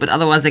out a little bit,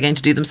 otherwise they're going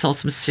to do themselves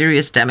some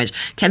serious damage.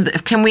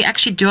 Can we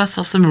actually do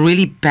ourselves some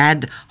really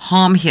bad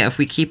harm here if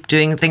we keep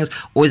doing things,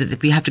 or is it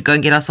that we have to go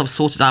and get ourselves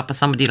sorted out by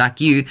somebody like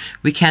you?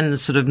 We can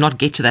sort of not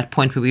get to that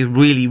point where we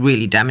really,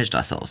 really damaged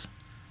ourselves.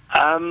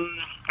 I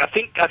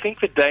think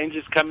the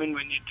dangers come in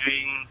when you're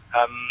doing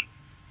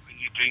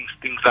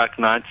things like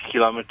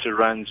 90-kilometer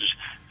runs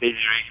very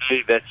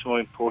regularly. That's more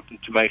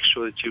important, to make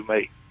sure that you're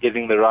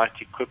getting the right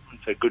equipment,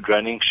 so good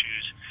running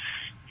shoes.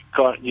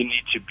 You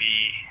need to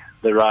be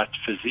the right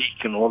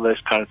physique and all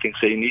those kind of things.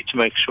 So you need to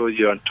make sure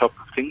you're on top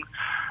of things.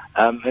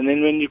 And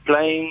then when if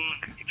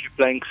you're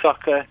playing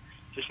soccer,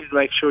 just need to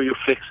make sure your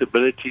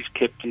flexibility is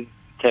kept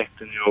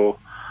intact and your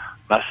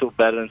muscle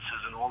balances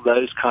and all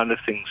those kind of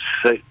things.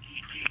 So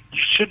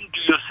you shouldn't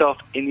do yourself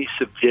any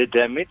severe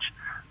damage,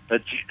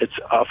 but it's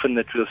often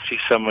that we'll see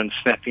someone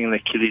snapping an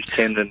Achilles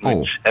tendon,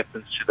 which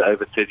happens to the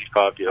over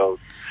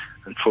 35-year-olds,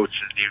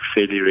 unfortunately,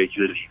 fairly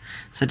regularly.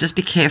 So just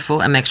be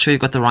careful and make sure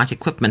you've got the right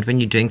equipment when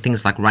you're doing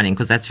things like running,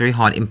 because that's very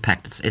hard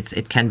impact.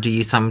 It can do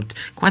you some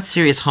quite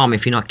serious harm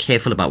if you're not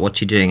careful about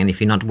what you're doing and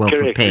if you're not well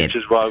prepared.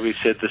 Which is why we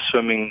said the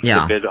swimming is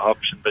a better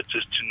option, but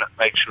just to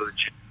make sure that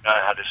you know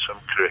how to swim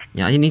correct.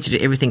 Yeah, you need to do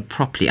everything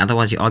properly,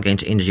 otherwise you are going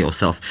to injure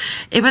yourself.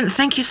 Evan,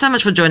 thank you so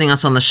much for joining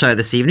us on the show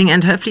this evening,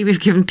 and hopefully we've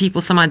given people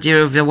some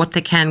idea of what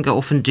they can go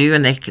off and do,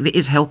 and there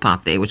is help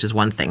out there, which is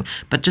one thing,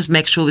 but just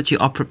make sure that you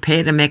are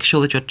prepared and make sure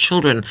that your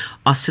children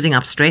are sitting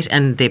up straight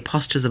and their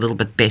posture's a little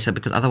bit better,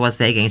 because otherwise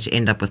they're going to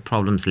end up with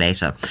problems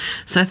later.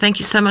 So thank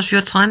you so much for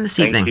your time this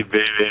evening. Thank you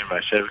very, very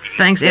much.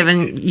 Thanks,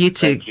 Evan. You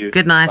too. Thank you.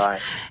 Good night. Bye.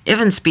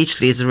 Evan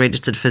Speechley is a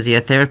registered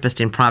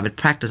physiotherapist in private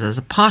practice, as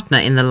a partner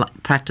in the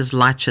practice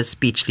Leitcher,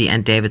 Speechley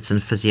and Davidson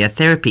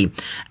Physiotherapy.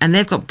 And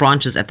they've got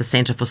branches at the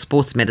Centre for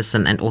Sports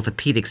Medicine and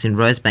Orthopedics in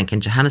Rosebank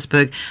in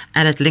Johannesburg,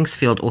 and at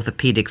Linksfield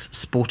Orthopedics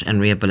Sport and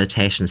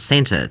Rehabilitation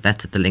Centre.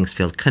 That's at the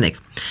Linksfield Clinic.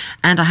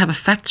 And I have a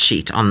fact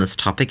sheet on this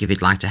topic if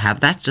you'd like to have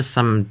that, just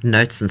some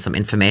notes and some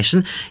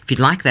information. If you'd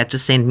like that,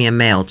 just send me a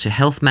mail to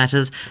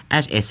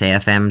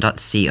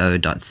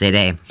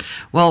healthmatters@safm.co.za.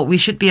 Well, we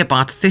should be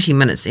about 30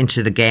 minutes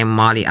into the game,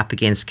 Mali up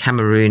against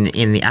Cameroon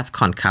in the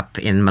AFCON Cup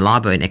in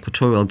Malabo in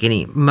Equatorial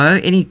Guinea. Mo,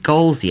 any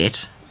goals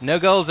yet? No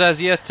goals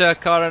as yet,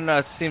 Karen.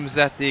 It seems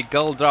that the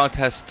goal drought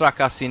has struck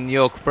us in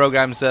your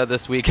programs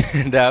this week,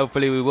 and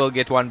hopefully we will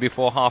get one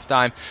before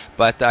halftime.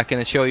 But I can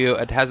assure you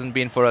it hasn't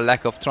been for a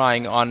lack of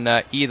trying on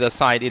either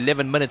side.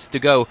 11 minutes to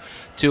go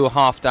to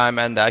halftime,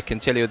 and I can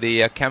tell you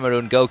the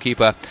Cameroon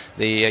goalkeeper,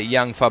 the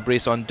young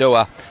Fabrice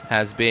Ondoa,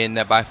 has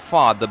been by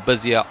far the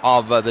busier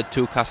of the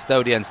two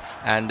custodians,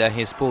 and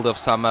he's pulled off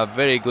some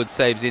very good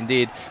saves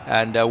indeed,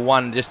 and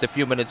one just a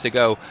few minutes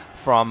ago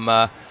from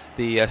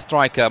the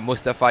striker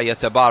Mustafa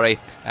Yatabare,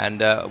 and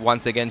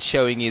once again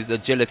showing his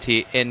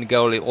agility in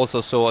goal. He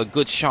also saw a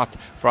good shot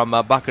from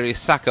Bakary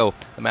Sacco,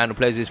 the man who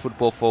plays his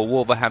football for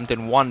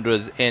Wolverhampton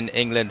Wanderers in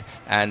England,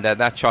 and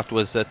that shot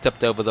was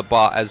tipped over the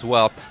bar as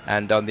well.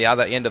 And on the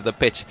other end of the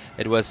pitch,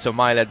 it was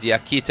Somaila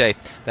Diakite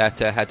that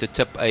had to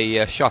tip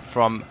a shot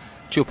from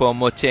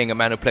Choupo-Moting, a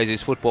man who plays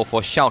his football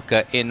for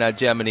Schalke in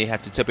Germany,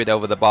 had to tip it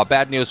over the bar.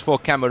 Bad news for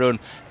Cameroon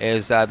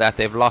is that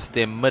they've lost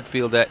their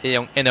midfielder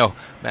Eyong Eno,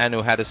 man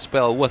who had a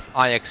spell with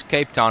Ajax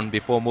Cape Town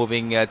before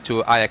moving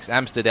to Ajax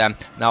Amsterdam,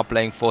 now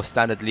playing for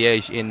Standard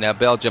Liège in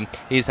Belgium.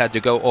 He's had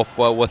to go off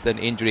with an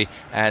injury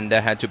and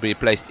had to be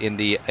replaced in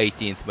the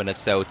 18th minute.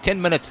 So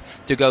 10 minutes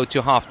to go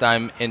to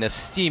halftime in a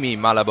steamy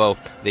Malabo,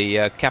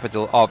 the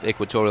capital of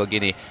Equatorial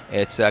Guinea.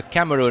 It's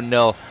Cameroon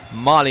 0,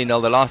 Mali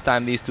 0. The last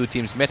time these two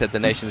teams met at the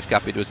Nations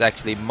Cup, it was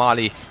actually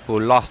Mali who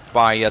lost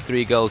by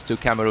 3 goals to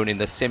Cameroon in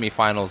the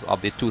semi-finals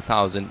of the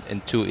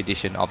 2002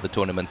 edition of the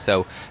tournament.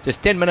 So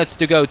just 10 minutes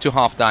to go to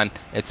halftime.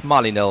 It's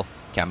Mali 0,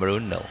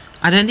 Cameroon 0.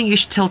 I don't think you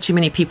should tell too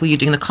many people you're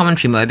doing the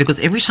commentary, Mo, because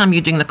every time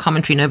you're doing the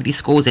commentary, nobody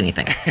scores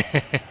anything.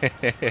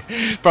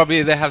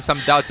 Probably they have some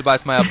doubts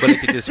about my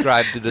ability to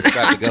describe the goals.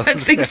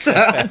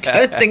 I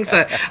don't think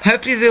so.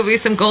 Hopefully there'll be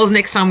some goals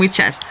next time we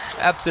chat.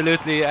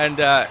 Absolutely. And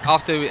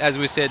as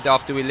we said,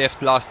 after we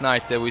left last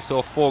night, we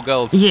saw 4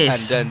 goals.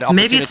 Yes. And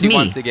maybe it's me.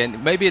 Once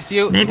again. Maybe it's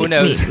you. Maybe Who it's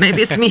knows? me.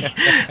 Maybe it's me.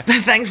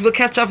 Thanks. We'll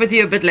catch up with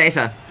you a bit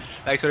later.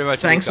 Thanks very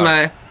much. Thanks,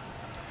 Mo.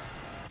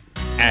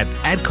 At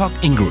Adcock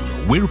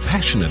Ingram, we're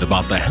passionate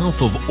about the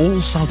health of all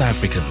South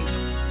Africans.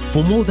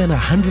 For more than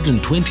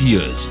 120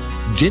 years,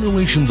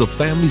 generations of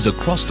families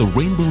across the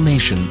Rainbow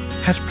Nation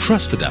have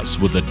trusted us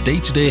with the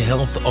day-to-day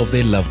health of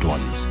their loved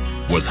ones.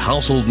 With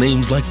household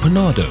names like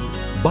Panado,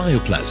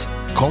 BioPlus,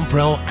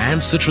 Comprel and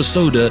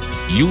Citrusoda,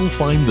 you'll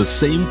find the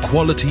same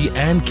quality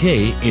and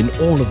care in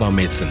all of our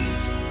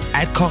medicines.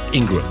 Adcock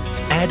Ingram,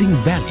 adding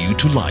value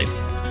to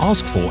life.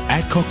 Ask for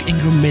Adcock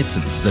Ingram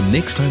medicines the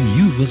next time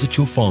you visit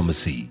your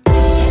pharmacy.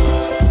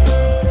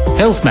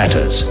 Health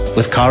Matters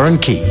with Karen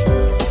Key.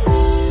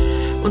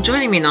 Well,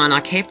 joining me now in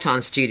our Cape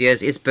Town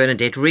studios is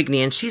Bernadette Rigney,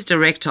 and she's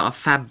director of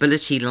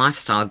Fability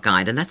Lifestyle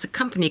Guide, and that's a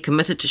company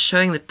committed to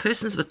showing that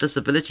persons with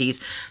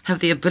disabilities have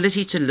the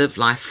ability to live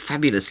life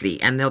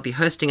fabulously. And they'll be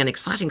hosting an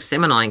exciting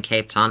seminar in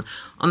Cape Town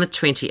on the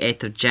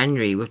 28th of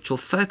January, which will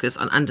focus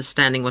on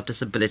understanding what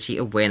disability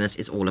awareness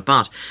is all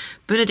about.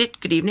 Bernadette,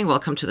 good evening.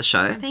 Welcome to the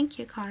show. Thank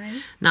you,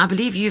 Karen. Now, I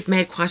believe you've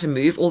made quite a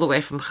move all the way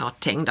from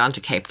Gauteng down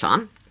to Cape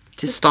Town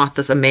to start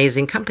this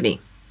amazing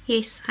company.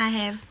 Yes, I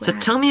have. So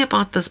tell me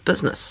about this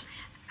business.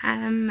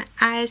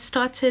 I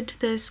started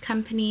this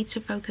company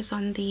to focus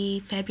on the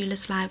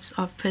fabulous lives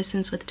of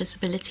persons with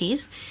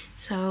disabilities.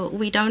 So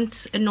we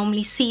don't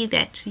normally see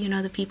that,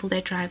 the people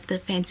that drive the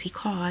fancy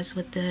cars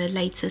with the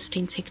latest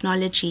in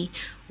technology,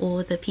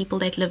 or the people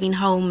that live in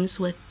homes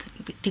with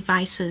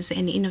devices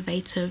and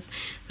innovative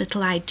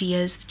little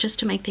ideas just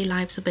to make their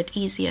lives a bit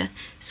easier.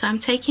 So I'm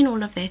taking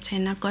all of that,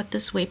 and I've got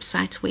this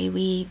website where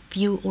we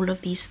view all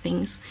of these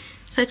things.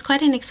 So it's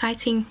quite an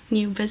exciting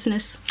new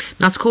business.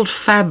 Now, it's called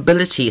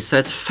Fability, so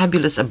it's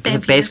fabulous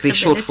basically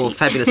short for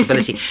fabulous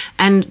ability.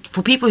 And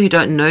for people who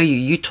don't know you,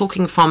 you're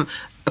talking from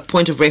a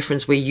point of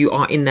reference where you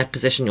are in that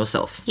position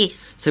yourself.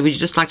 Yes. So would you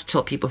just like to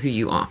tell people who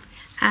you are?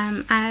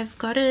 I've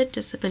got a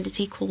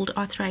disability called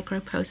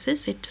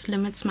arthrogryposis. It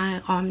limits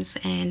my arms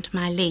and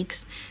my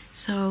legs.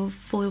 So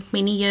for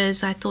many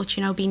years, I thought,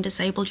 being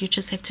disabled, you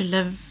just have to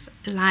live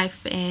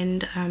life,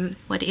 and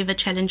whatever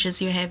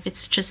challenges you have,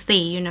 it's just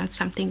there, it's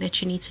something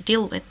that you need to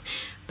deal with.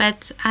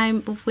 But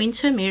I went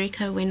to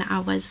America when I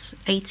was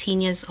 18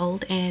 years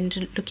old,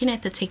 and looking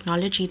at the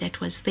technology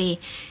that was there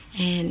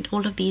and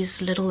all of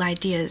these little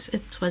ideas,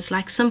 it was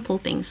like simple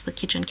things. The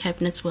kitchen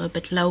cabinets were a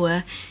bit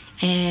lower,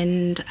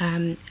 and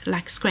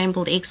like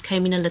scrambled eggs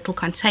came in a little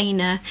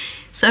container.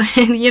 So,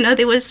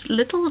 there was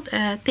little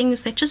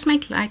things that just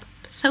make life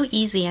so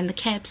easy, and the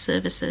cab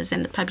services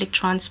and the public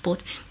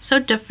transport so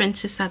different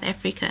to South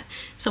Africa.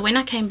 So when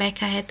I came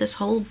back, I had this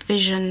whole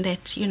vision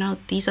that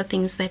these are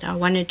things that I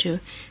want to do.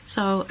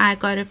 So I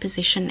got a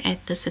position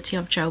at the city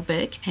of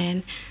Joburg,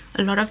 and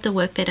a lot of the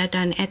work that I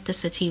done at the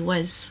city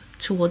was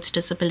towards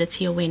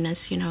disability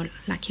awareness,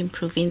 like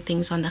improving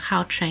things on the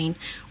Gautrain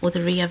or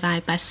the Rea Vaya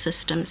bus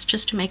systems,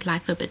 just to make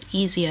life a bit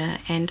easier,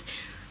 and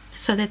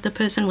so that the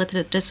person with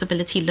a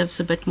disability lives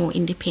a bit more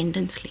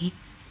independently.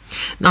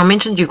 Now, I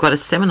mentioned you've got a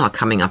seminar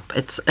coming up.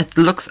 It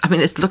looks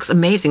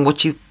amazing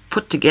what you've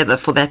put together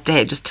for that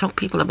day. Just tell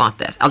people about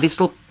that. Are there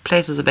still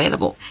places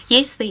available?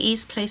 Yes, there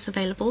is place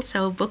available,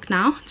 so book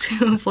now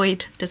to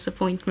avoid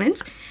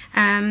disappointment.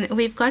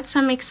 We've got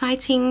some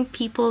exciting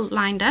people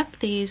lined up.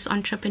 There's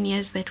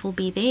entrepreneurs that will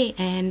be there,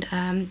 and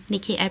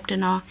Nikki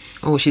Abdenar.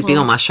 Oh, she's been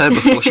on my show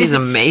before. She's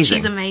amazing.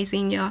 She's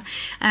amazing, yeah.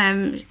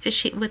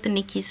 With the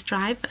Nikki's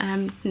Drive,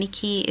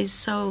 Nikki is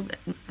so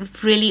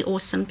really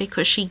awesome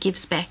because she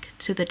gives back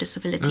to the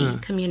disability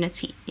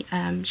community.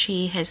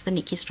 She has the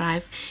Nikki's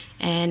Drive,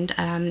 and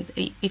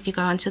if you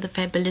go onto the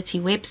Fability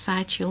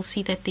website, you'll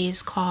see that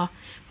there's car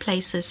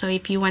places. So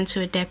if you want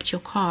to adapt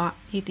your car,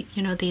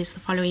 there's the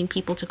following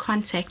people to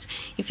contact.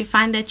 If you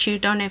find that you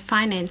don't have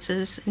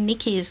finances,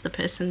 Nikki is the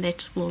person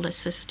that will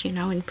assist,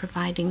 in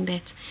providing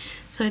that.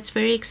 So it's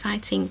very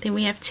exciting. Then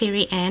we have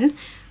Terry Ann,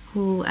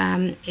 who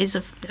is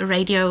a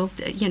radio,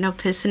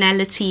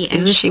 personality. And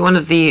isn't she one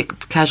of the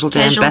Casual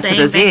Day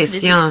ambassadors?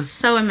 Yes, yeah.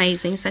 So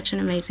amazing, such an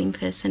amazing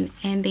person.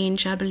 And then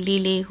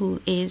Jabulile,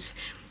 who is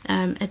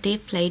a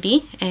deaf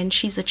lady, and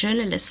she's a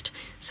journalist.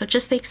 So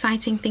just the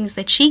exciting things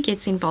that she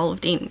gets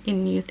involved in,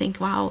 and you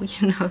think, wow,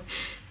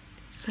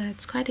 So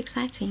it's quite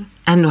exciting.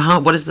 And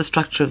what is the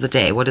structure of the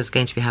day? What is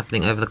going to be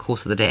happening over the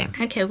course of the day?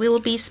 Okay, we'll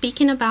be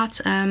speaking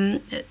about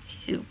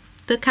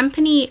the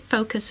company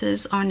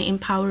focuses on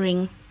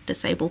empowering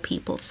disabled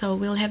people. So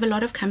we'll have a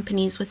lot of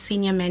companies with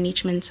senior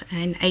management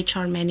and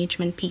HR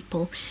management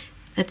people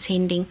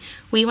attending.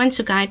 We want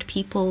to guide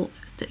people,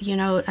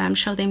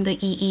 show them the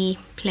EE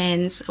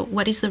plans.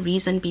 What is the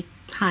reason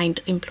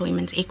behind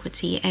employment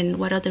equity, and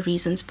what are the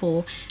reasons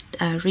for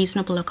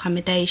reasonable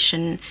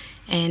accommodation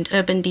and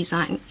urban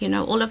design,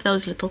 all of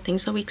those little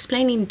things. So we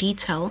explain in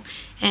detail,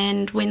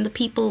 and when the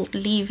people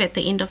leave at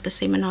the end of the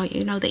seminar, the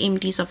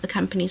MDs of the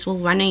companies will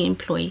want to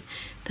employ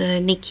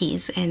the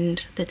Nikkis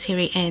and the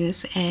Terry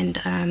Anns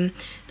and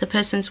the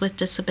persons with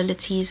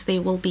disabilities. They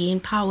will be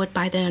empowered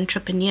by the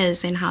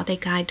entrepreneurs and how they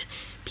guide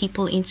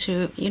people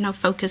into,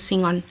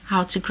 focusing on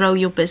how to grow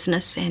your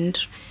business. And,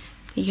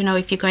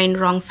 if you're going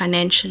wrong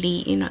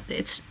financially,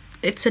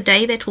 it's a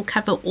day that will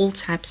cover all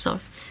types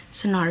of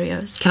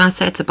scenarios. Can I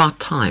say it's about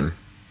time?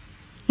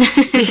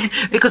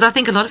 Because I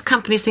think a lot of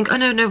companies think, oh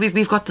no,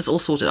 we've got this all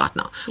sorted out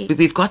now. Yes.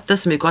 We've got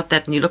this and we've got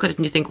that, and you look at it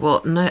and you think,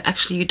 well, no,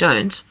 actually you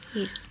don't.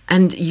 Yes.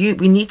 And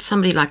we need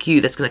somebody like you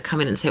that's going to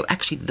come in and say, well,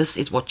 actually, this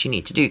is what you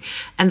need to do.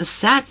 And the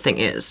sad thing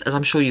is, as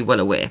I'm sure you're well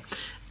aware,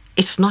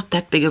 it's not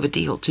that big of a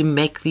deal to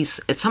make these.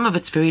 Some of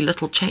it's very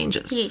little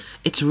changes. Yes.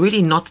 It's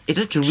really not. You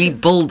don't have to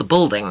rebuild the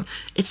building.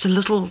 It's a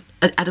little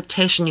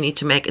adaptation you need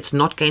to make. It's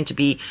not going to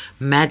be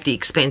madly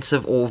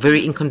expensive or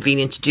very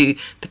inconvenient to do.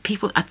 But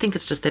people, I think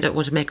it's just they don't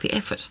want to make the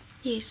effort.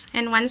 Yes,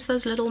 and once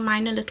those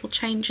minor little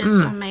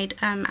changes are made,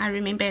 I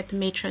remember at the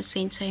Metro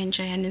Centre in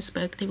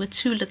Johannesburg, there were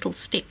 2 little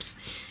steps,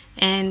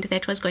 and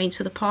that was going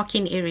to the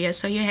parking area.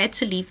 So you had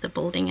to leave the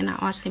building, and I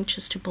asked them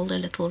just to build a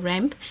little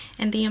ramp.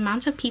 And the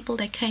amount of people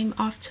that came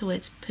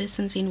afterwards,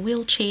 persons in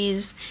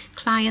wheelchairs,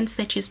 clients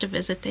that used to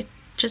visit, that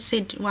just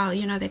said, wow,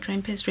 that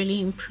ramp has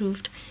really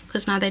improved,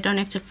 because now they don't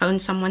have to phone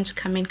someone to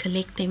come and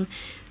collect them.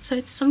 So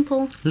it's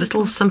simple.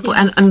 Simple.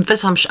 Yeah. And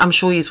this, I'm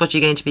sure, is what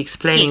you're going to be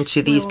explaining Yes,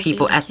 to these we'll be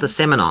people at the looking.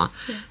 seminar,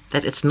 Yeah.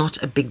 that it's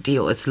not a big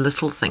deal. It's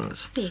little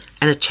things. Yes.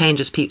 And it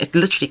changes people. It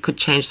literally could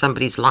change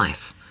somebody's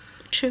life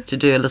True. to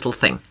do a little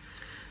thing.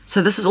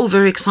 So this is all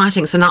very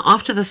exciting. So now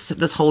after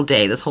this whole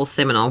day, this whole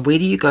seminar, where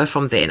do you go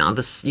from there? Now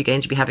you're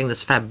going to be having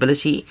this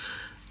Fability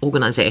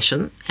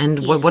organization,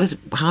 and Yes.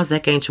 how is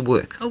that going to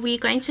work? We're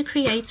going to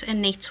create a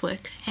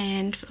network,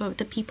 and for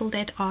the people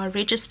that are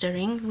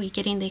registering, we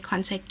get in their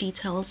contact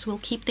details. We'll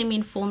keep them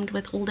informed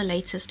with all the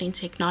latest in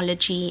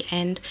technology,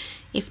 and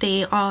if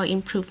there are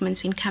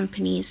improvements in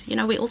companies.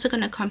 We're also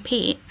going to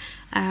compare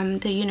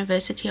the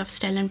University of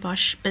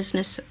Stellenbosch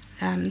Business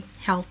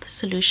Health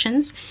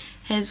Solutions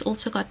has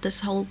also got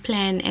this whole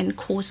plan and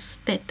course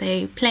that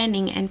they're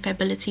planning, and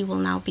Fability will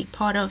now be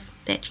part of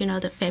that,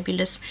 the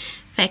fabulous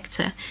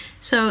factor.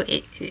 So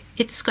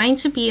it's going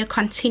to be a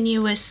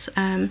continuous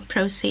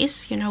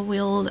process.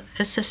 We'll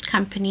assist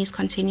companies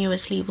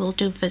continuously. We'll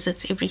do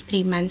visits every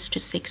 3 months to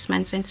 6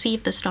 months and see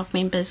if the staff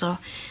members are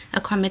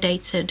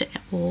accommodated,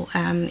 or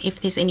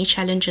if there's any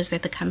challenges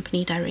that the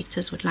company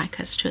directors would like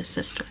us to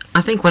assist with.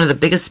 I think one of the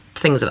biggest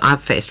things that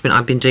I've faced when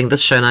I've been doing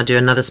this show, and I do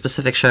another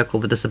specific show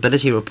called the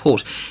Disability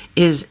Report,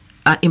 is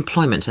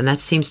employment, and that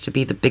seems to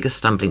be the biggest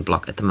stumbling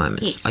block at the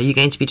moment. Yes. Are you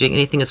going to be doing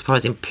anything as far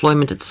as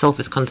employment itself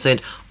is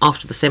concerned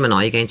after the seminar?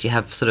 Are you going to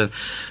have sort of,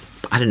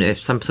 I don't know,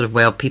 some sort of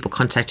way of people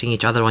contacting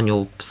each other on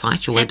your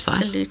site, your website?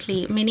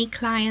 Absolutely. Many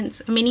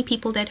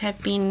people that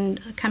have been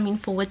coming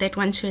forward that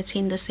want to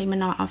attend the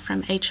seminar are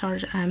from HR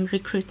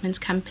recruitment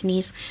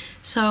companies.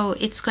 So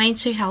it's going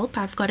to help.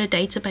 I've got a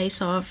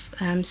database of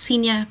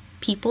senior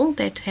people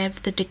that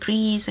have the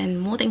degrees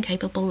and more than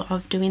capable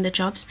of doing the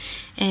jobs,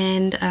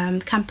 and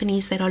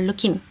companies that are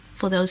looking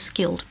for those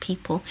skilled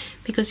people,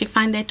 because you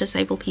find that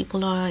disabled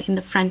people are in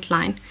the front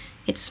line.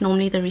 It's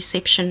normally the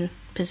reception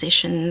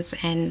positions,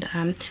 and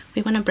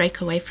we want to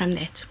break away from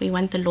that. We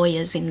want the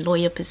lawyers in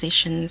lawyer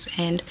positions,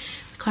 and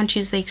we can't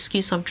use the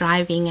excuse of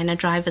driving and a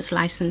driver's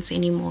license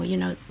anymore.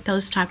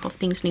 Those type of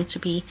things need to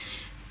be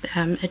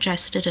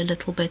adjusted a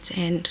little bit,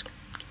 and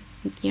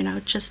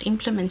just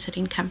implemented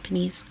in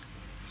companies.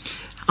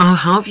 How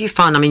have you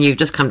found, you've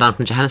just come down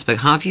from Johannesburg,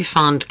 how have you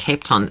found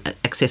Cape Town, a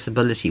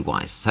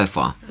accessibility-wise so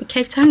far?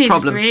 Cape Town is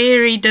problem.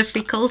 very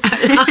difficult.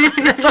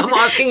 That's what I'm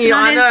asking you.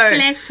 I It's know. not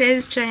as flat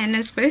as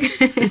Johannesburg.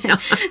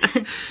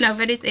 No,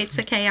 but it's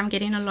okay. I'm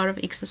getting a lot of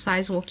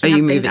exercise walking Are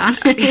you up moving? and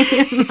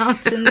down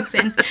mountains.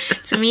 And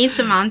to me, it's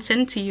a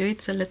mountain. To you,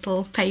 it's a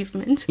little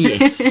pavement.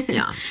 Yes,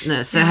 yeah.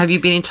 No. So have you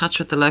been in touch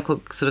with the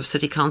local sort of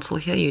city council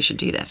here? You should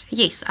do that.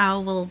 Yes, I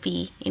will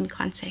be in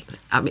contact.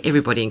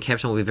 Everybody in Cape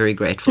Town will be very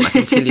grateful, I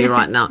can tell you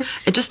right now.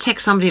 It just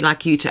takes somebody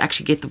like you to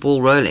actually get the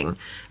ball rolling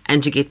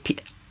and to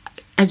get...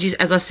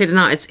 As I said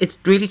now, it's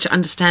really to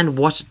understand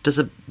what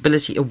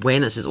disability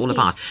awareness is all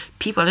about.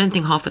 People, I don't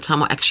think half the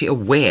time are actually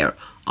aware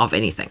of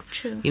anything.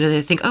 True. You know,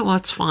 they think, oh, well,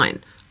 it's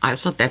fine.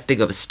 It's not that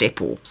big of a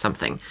step or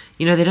something.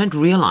 You know, they don't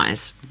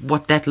realize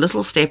what that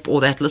little step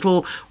or that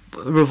little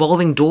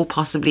revolving door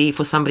possibly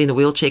for somebody in a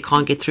wheelchair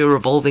can't get through a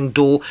revolving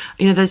door.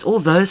 You know, there's all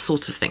those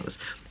sorts of things.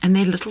 And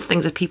they're little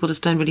things that people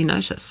just don't really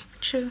notice.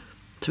 True.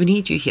 So we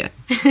need you here.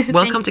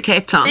 Welcome to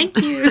Cape Town.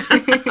 Thank you.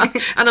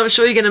 And I'm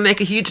sure you're going to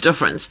make a huge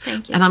difference.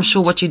 Thank you and so I'm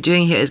sure much. what you're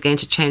doing here is going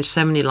to change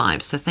so many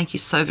lives. So thank you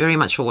so very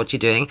much for what you're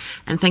doing.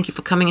 And thank you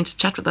for coming in to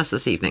chat with us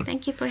this evening.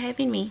 Thank you for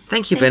having me.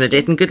 Thank you,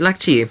 Bernadette, and good luck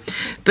to you.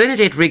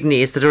 Bernadette Rigney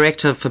is the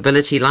Director of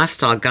Ability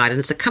Lifestyle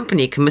Guidance, a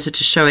company committed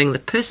to showing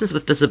that persons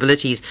with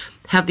disabilities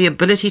have the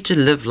ability to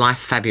live life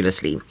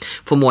fabulously.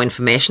 For more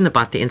information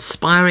about the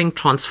inspiring,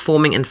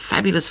 transforming, and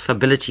fabulous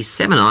Fability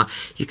seminar,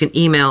 you can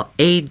email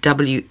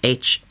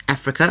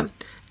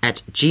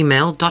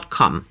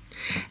awhafrica@gmail.com.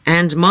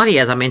 And Mali,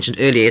 as I mentioned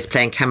earlier, is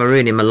playing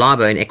Cameroon in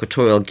Malabo in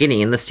Equatorial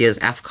Guinea in this year's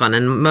AFCON.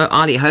 And Mo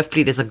Ali,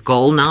 hopefully there's a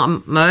goal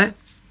now, Mo.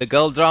 The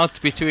goal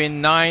drought between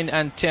 9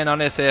 and 10 on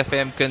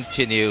SAFM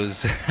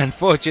continues.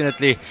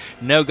 Unfortunately,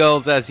 no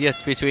goals as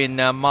yet between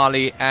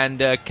Mali and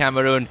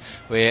Cameroon.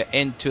 We're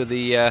into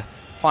the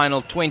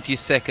final 20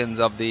 seconds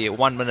of the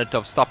 1 minute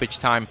of stoppage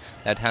time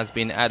that has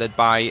been added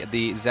by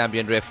the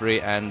Zambian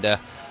referee, and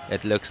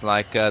it looks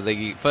like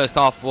the first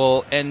half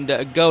will end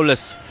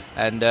goalless.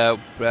 And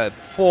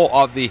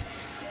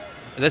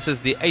this is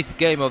the 8th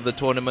game of the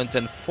tournament,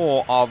 and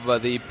 4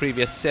 of the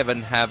previous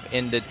 7 have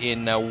ended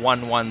in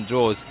 1-1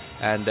 draws.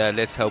 And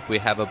let's hope we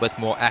have a bit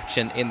more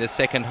action in the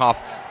second half,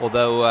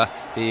 although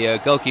the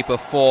goalkeeper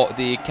for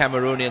the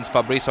Cameroonians,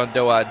 Fabrice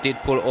Ondoa, did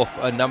pull off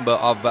a number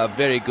of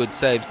very good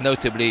saves,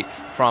 notably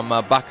from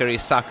Bakary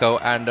Sako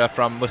and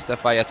from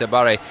Mustafa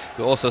Yatabare.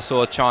 We also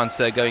saw a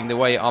chance going the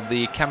way of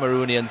the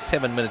Cameroonians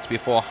 7 minutes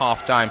before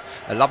half-time.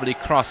 A lovely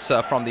cross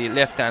from the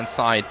left-hand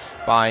side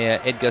by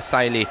Edgar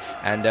Saili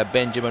and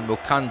Benjamin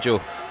Mukanju.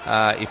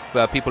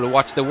 If people who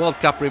watch the World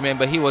Cup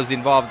remember, he was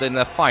involved in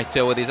a fight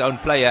with his own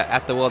player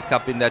at the World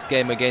Cup in that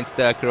game against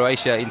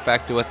Croatia, in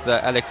fact with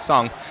Alex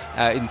Song,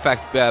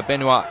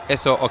 Benoit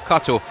Eso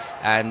Okato,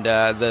 and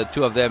the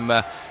two of them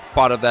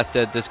part of that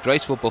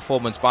disgraceful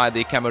performance by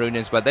the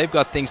Cameroonians. But they've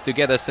got things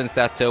together since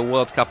that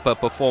World Cup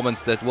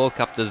performance, that World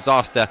Cup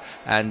disaster,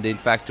 and in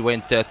fact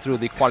went through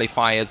the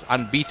qualifiers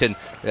unbeaten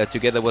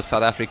together with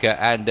South Africa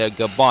and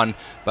Gabon.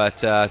 But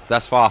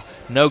thus far,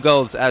 no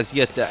goals as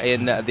yet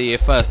in the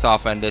first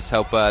half, and let's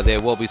hope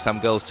there will be some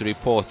goals to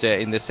report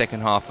in the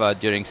second half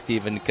during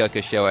Stephen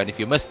Kirker's show. And if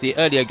you missed the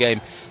earlier game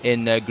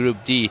in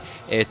Group D,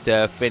 it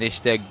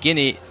finished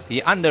Guinea,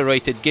 the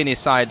underrated Guinea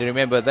side.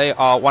 Remember, they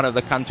are one of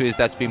the countries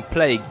that's been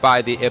plagued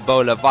by the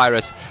Ebola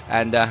virus,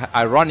 and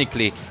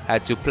ironically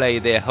had to play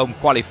their home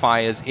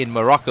qualifiers in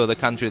Morocco, the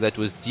country that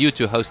was due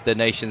to host the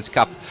Nations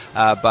Cup,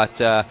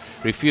 but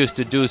refused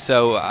to do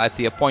so at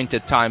the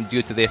appointed time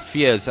due to their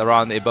fears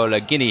around Ebola.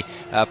 Guinea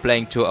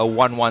playing to a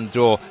 1-1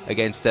 draw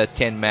against the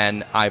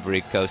 10-man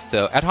Ivory Coast.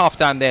 So at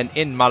halftime then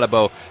in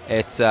Malabo,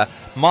 it's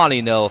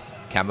Mali 0,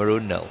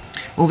 Cameroon 0.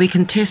 Well, we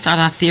can test out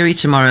our theory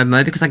tomorrow,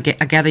 Mo, because I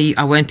gather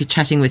I won't be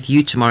chatting with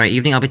you tomorrow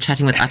evening. I'll be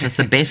chatting with Atta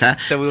Sabeta.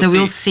 So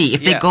we'll see.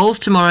 If there are goals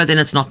tomorrow, then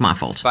it's not my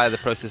fault. By the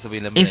process of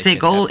elimination. If there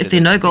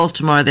are no goals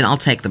tomorrow, then I'll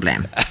take the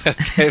blame.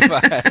 Okay,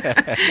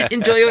 fine.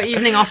 Enjoy your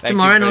evening off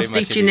tomorrow, and I'll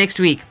speak to you next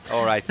week.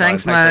 All right.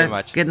 Thanks, Mo. Mo. Very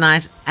much. Good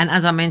night. And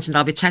as I mentioned,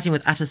 I'll be chatting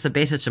with Atta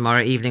Sabeta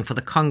tomorrow evening for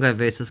the Congo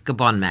versus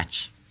Gabon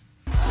match.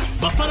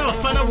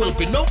 Bafana will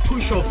be no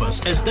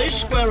pushovers as they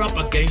square up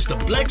against the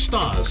Black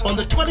Stars on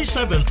the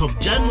 27th of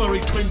January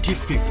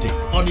 2050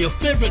 on your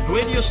favorite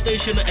radio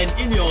station and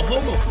in your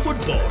home of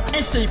football,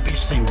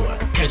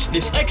 SABC1. Catch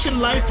this action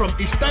live from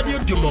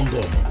Estadio du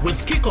Mongomo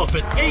with kickoff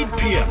at 8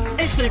 p.m.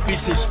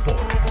 SABC Sport,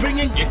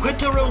 bringing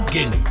Equatorial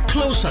Guinea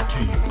closer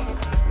to you.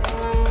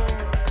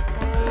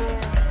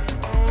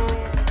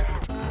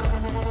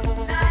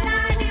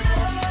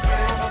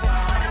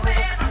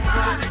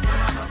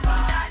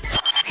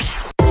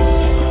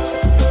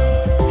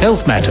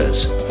 Health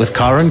Matters with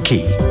Karen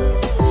Key.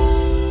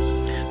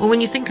 Well, when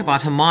you think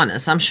about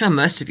Hermanus, I'm sure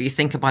most of you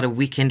think about a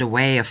weekend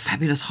away, a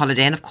fabulous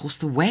holiday, and of course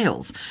the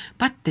whales.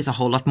 But there's a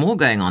whole lot more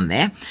going on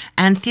there.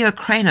 And Theo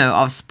Crano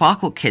of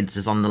Sparkle Kids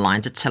is on the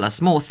line to tell us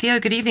more.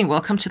 Theo, good evening.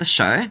 Welcome to the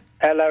show.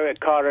 Hello,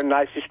 Karen.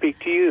 Nice to speak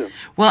to you.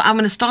 Well, I'm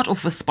going to start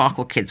off with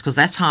Sparkle Kids because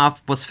that's how I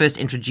was first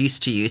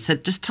introduced to you. So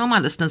just tell my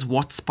listeners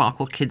what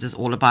Sparkle Kids is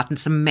all about. And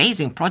it's an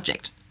amazing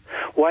project.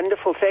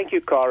 Wonderful. Thank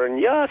you, Karen.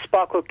 Yeah,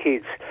 Sparkle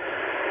Kids.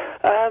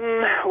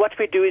 What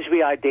we do is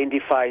we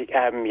identify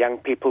young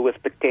people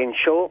with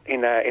potential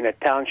in a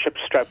township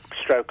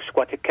stroke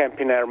squatter camp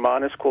in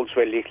Hermanus called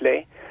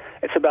Zwelihle.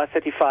 It's about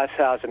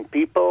 35,000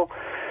 people,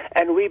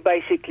 and we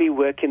basically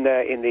work in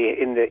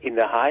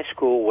the high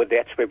school. Where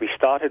that's where we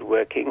started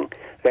working.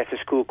 That's a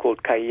school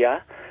called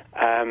Kaya,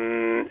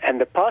 and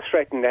the pass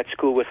rate in that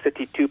school was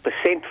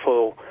 32%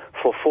 for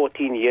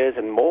 14 years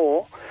and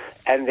more.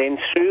 And then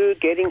through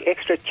getting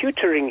extra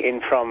tutoring in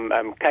from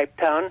Cape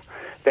Town,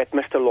 that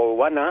Mr.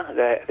 Lolwana,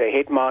 the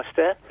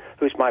headmaster,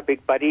 who's my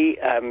big buddy,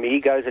 he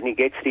goes and he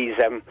gets these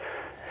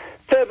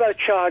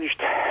turbocharged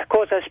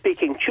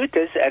Xhosa-speaking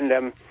tutors,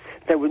 and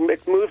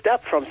it moved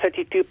up from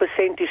 32%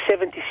 to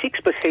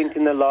 76%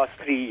 in the last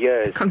 3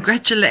 years.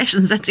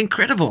 Congratulations, that's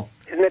incredible.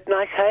 Isn't it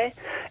nice, hey?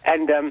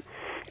 And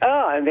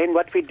then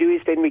what we do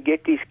is then we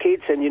get these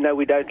kids, and,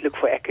 we don't look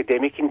for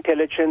academic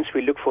intelligence.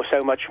 We look for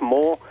so much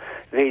more.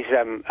 There's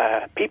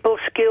people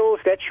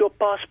skills. That's your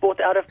passport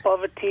out of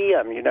poverty.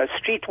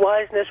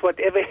 Streetwiseness,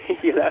 whatever,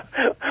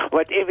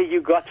 whatever you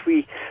got,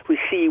 we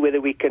see whether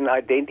we can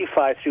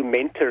identify through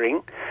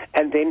mentoring.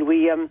 And then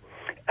we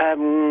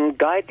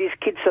guide these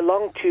kids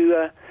along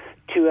to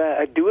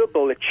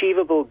doable,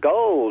 achievable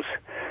goals.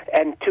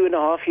 And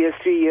 2.5 years,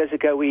 3 years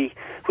ago, we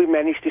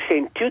managed to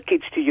send 2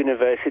 kids to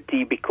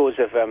university because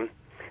of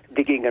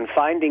digging and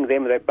finding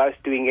them. They're both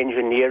doing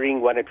engineering,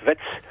 one at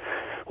WITS,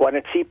 one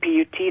at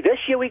CPUT. This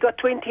year we got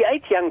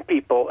 28 young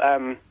people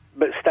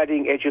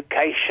studying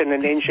education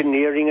and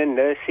engineering and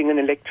nursing and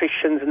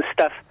electricians and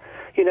stuff.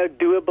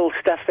 Doable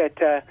stuff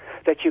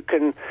that you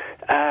can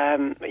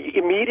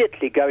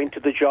immediately go into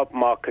the job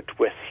market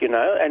with,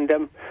 and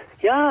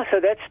so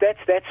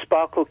that's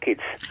Sparkle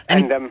Kids,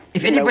 and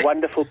if anybody...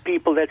 wonderful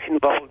people that's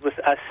involved with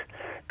us.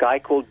 Guy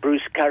called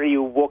Bruce Curry,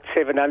 who walked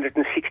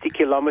 760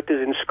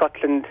 kilometers in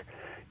Scotland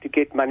to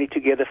get money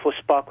together for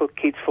Sparkle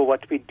Kids for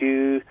what we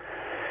do.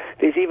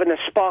 There's even a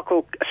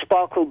sparkle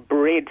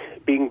bread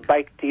being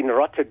baked in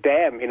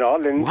Rotterdam, in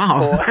Holland.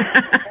 Wow.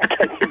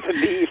 Can you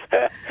believe?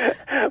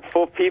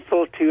 For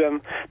people to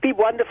be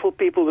wonderful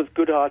people with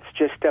good hearts,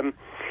 just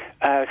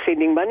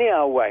sending money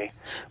our way.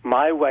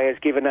 My Way has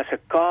given us a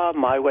car.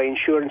 My Way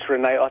Insurance,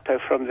 Renee Otto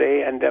from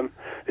there, and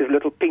there's a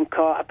little pink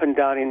car up and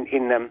down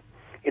in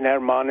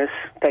Hermanus,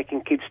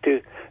 taking kids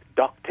to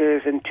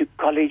doctors and to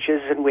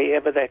colleges and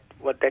wherever that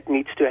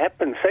needs to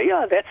happen. So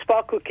that's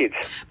Sparkle Kids.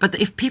 But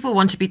if people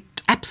want to be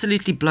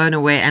absolutely blown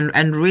away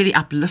and really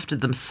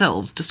uplifted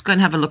themselves, just go and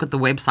have a look at the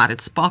website.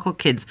 It's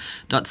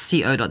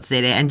sparklekids.co.za,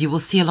 and you will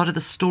see a lot of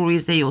the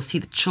stories there. You'll see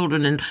the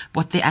children and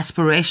what their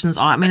aspirations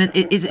are. I mean,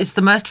 it's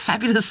the most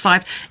fabulous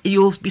site.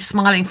 You'll be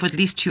smiling for at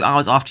least 2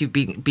 hours after you've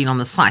been on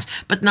the site.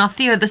 But now,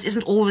 Theo, this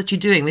isn't all that you're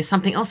doing. There's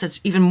something else that's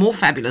even more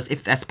fabulous,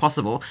 if that's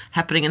possible,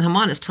 happening in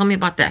Hermanus. Tell me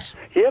about that.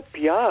 Yep,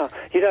 yeah.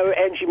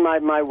 Angie,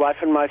 my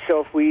wife and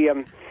myself, we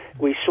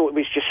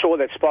just saw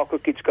that Sparkle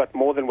Kids got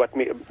more than what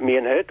me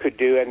and her could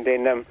do, and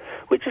then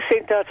we just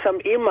sent out some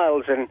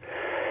emails, and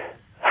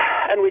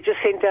we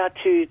just sent out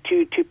to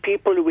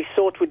people who we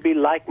thought would be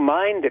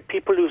like-minded,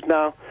 people who's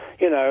now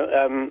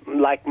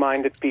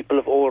like-minded people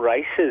of all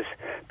races,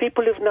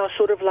 people who've now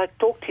sort of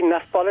talked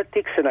enough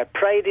politics and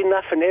prayed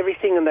enough and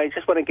everything, and they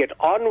just want to get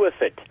on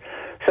with it.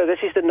 So this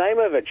is the name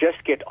of it,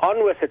 Just Get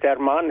On With It,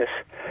 Hermanus.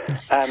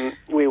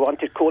 We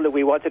wanted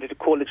it to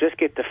call it Just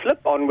Get the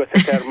Flip On With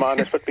It,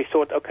 Hermanus, but we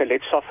thought, okay,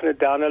 let's soften it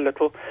down a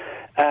little.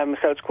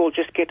 So it's called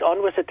Just Get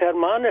On With It,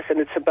 Hermanus,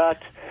 and it's about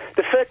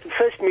the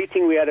first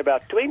meeting. We had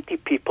about 20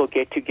 people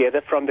get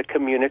together from the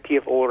community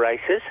of all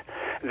races,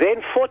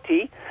 then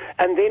 40,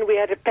 and then we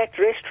had a packed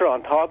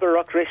restaurant, Harbour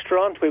Rock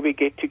Restaurant, where we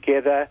get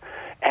together,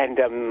 and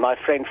my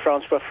friend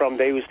Francois from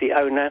there, who's the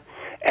owner,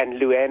 and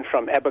Luann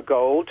from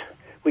Abergold.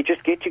 We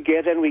just get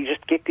together and we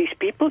just get these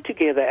people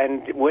together,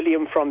 and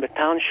William from the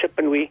township,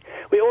 and we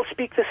all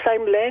speak the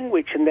same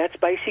language, and that's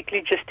basically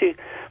just to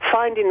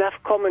find enough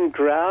common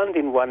ground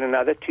in one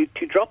another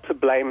to drop the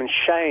blame and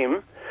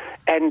shame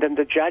and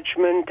the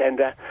judgment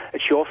and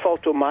it's your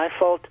fault or my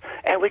fault,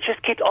 and we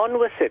just get on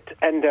with it.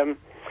 And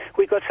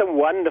we got some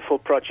wonderful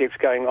projects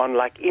going on,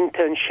 like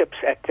internships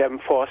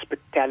for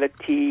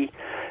hospitality,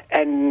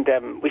 and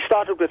we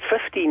started with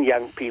 15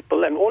 young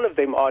people, and all of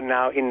them are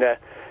now in the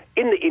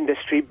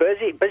industry,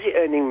 busy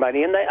earning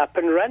money, and they're up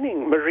and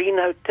running. Marine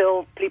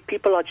Hotel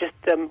people are just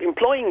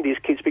employing these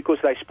kids because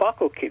they're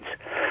Sparkle Kids.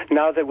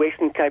 Now the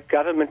Western Cape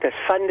government has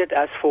funded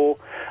us for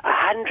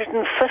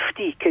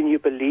 150, can you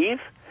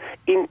believe,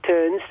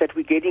 interns that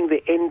we're getting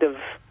the end of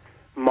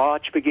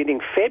March,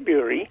 beginning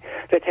February,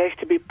 that has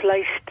to be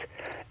placed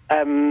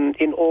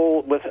in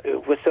all with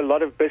a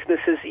lot of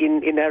businesses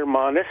in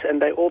Hermanus,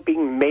 and they're all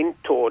being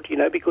mentored,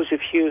 because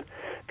if you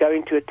go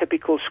into a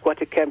typical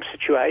squatter camp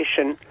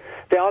situation,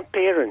 they aren't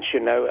parents,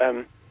 and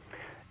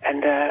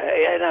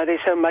there's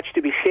so much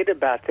to be said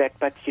about that,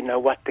 but you know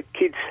what, the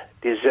kids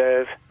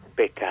deserve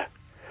better.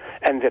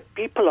 And the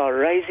people are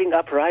rising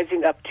up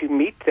to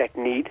meet that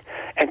need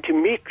and to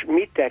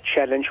meet that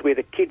challenge where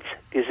the kids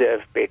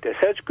deserve better.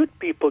 So it's good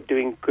people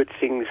doing good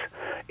things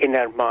in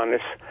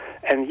Hermanus.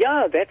 And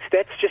yeah,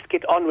 that's just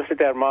get on with it,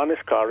 Hermanus,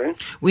 Karen.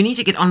 We need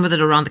to get on with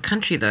it around the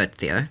country, though,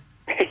 Theo.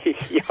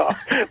 Yeah,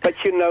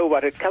 but you know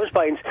what? It comes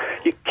by.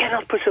 You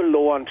cannot put a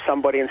law on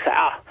somebody and say,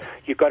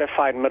 you've got to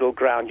find middle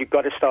ground. You've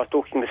got to start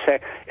talking to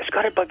say, it's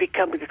got to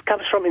become. It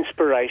comes from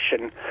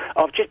inspiration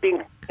of just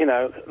being,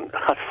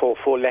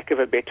 for lack of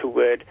a better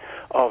word,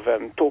 of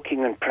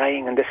talking and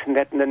praying and this and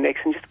that and the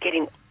next, and just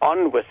getting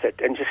on with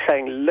it and just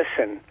saying,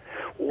 listen,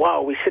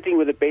 wow, we're sitting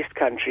with the best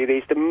country.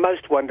 There's the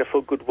most wonderful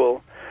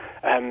goodwill.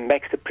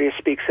 Max de Pree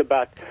speaks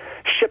about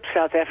SHIP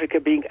South Africa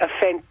being a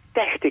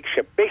fantastic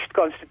ship, best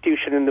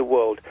constitution in the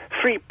world,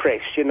 free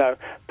press,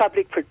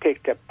 public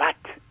protector, but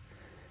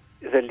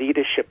the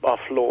leadership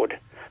offload.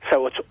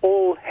 So it's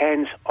all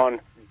hands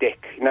on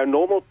deck.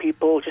 Normal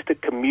people, just the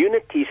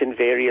communities in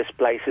various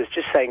places,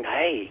 just saying,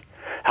 hey,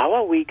 how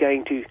are we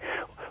going to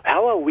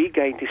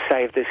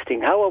save this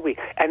thing? How are we?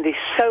 And there's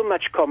so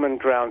much common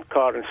ground,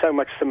 Karen, so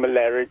much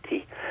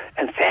similarity.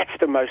 And that's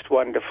the most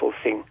wonderful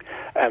thing.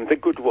 The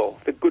goodwill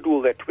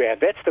that we have.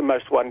 That's the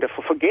most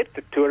wonderful. Forget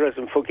the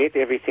tourism, forget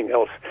everything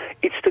else.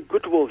 It's the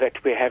goodwill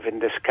that we have in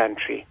this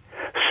country.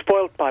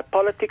 Spoiled by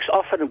politics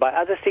often and by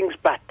other things,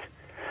 but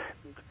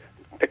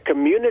the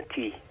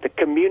community, the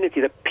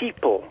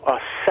people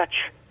are such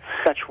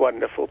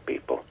wonderful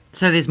people.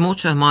 So there's more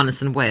to Hermanus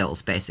than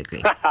Wales,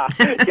 basically.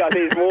 Yeah,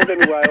 there's more than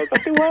Wales.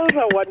 But the Wales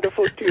are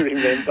wonderful too,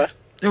 remember?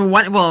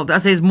 Well,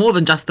 there's more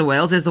than just the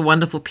Wales. There's the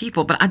wonderful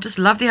people. But I just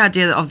love the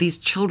idea of these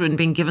children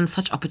being given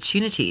such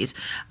opportunities.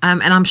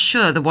 And I'm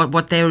sure that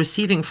what they're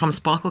receiving from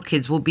Sparkle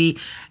Kids will be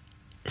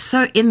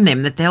so in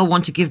them that they'll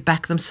want to give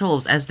back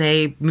themselves as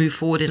they move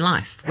forward in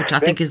life, which I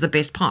think is the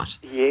best part.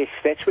 Yes,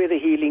 that's where the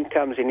healing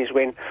comes in, is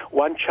when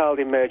one child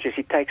emerges,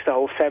 he takes the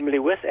whole family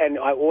with. And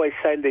I always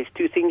say there's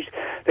two things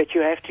that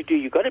you have to do.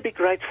 You've got to be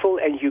grateful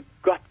and you've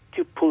got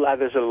to pull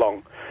others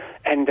along.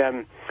 And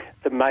the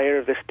mayor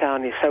of this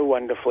town is so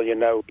wonderful,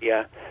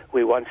 Yeah,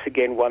 we once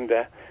again won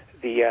the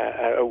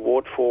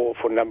award for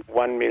number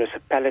one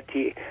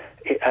municipality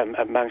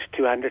amongst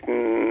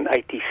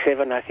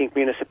 287, I think,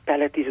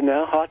 municipalities. And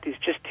her heart is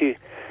just to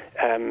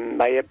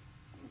Mayor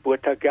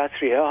Boeta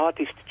Guthrie. Her heart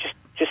is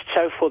just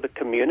so for the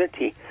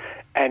community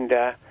and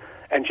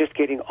just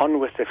getting on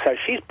with it. So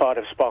she's part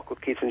of Sparkle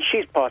Kids and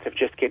she's part of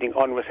just getting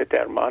on with it,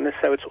 Hermanus.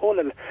 So it's all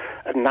a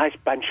nice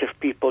bunch of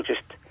people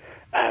just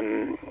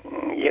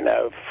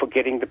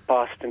forgetting the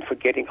past and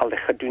forgetting all the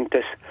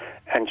geduntes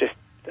and just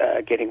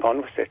getting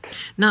on with it.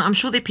 Now, I'm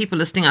sure there are people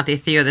listening out there,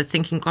 Theo, that's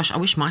thinking, gosh, I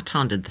wish my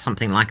town did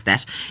something like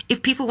that.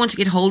 If people want to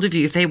get hold of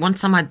you, if they want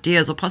some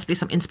ideas or possibly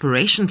some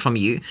inspiration from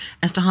you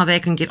as to how they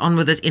can get on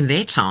with it in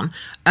their town,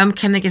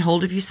 can they get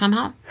hold of you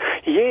somehow?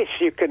 Yes,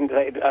 you can.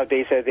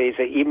 There's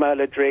an email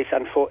address,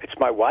 and it's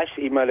my wife's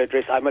email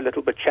address. I'm a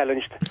little bit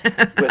challenged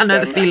with I know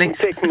the feeling.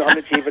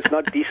 Technology. If it's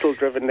not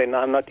diesel-driven, then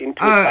I'm not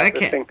into it.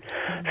 Okay. Thing.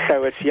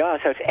 So it's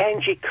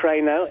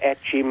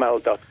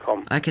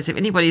angiecrano@gmail.com. Okay, so if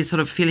anybody's sort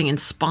of feeling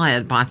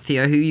inspired by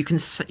Theo, who you can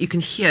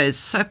hear is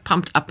so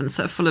pumped up and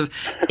so full of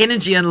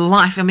energy and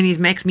life. I mean,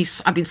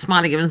 I've been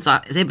smiling ever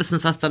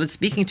since I started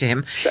speaking to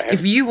him. Same.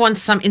 If you want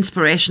some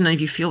inspiration and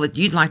if you feel that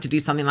you'd like to do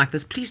something like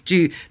this, please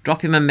do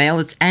drop him a mail.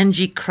 It's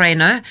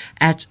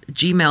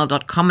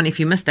angiecrano@gmail.com. And if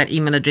you missed that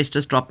email address,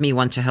 just drop me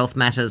one to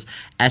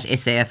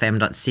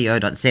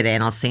healthmatters@safm.co.za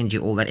and I'll send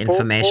you all that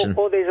information.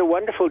 Or there's a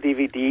wonderful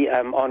DVD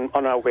on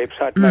our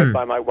website made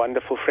by my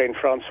wonderful friend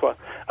Francois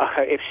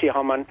FC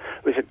Haman,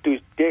 who's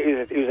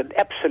an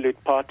absolute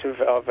part of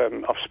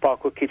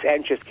Sparkle Kids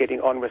and just getting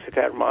on with it,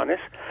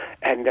 Hermanus.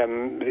 And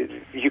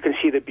you can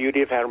see the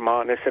beauty of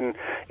Hermanus and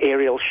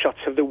aerial shots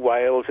of the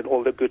whales and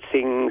all the good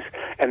things,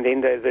 and then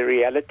the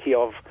reality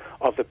of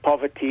the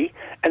poverty,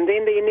 and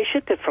then the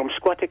initiative from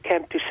squatter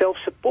camp to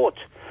self-support,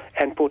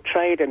 and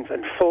portrayed and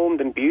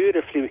filmed and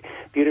beautifully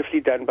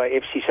done by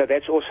FC. So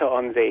that's also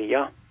on there,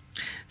 yeah.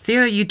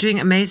 Theo, you're doing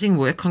amazing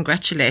work.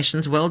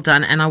 Congratulations. Well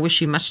done. And I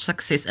wish you much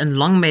success and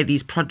long may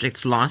these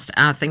projects last,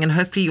 our thing. And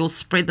hopefully you'll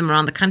spread them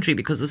around the country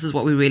because this is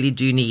what we really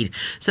do need.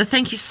 So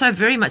thank you so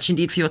very much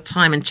indeed for your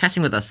time and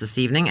chatting with us this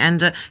evening.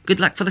 And good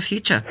luck for the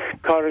future.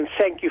 Karen,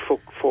 thank you for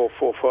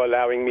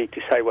allowing me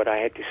to say what I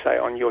had to say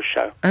on your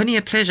show. Only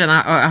a pleasure. And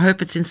I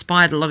hope it's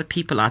inspired a lot of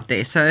people out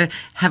there. So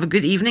have a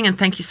good evening and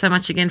thank you so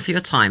much again for your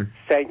time.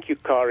 Thank you,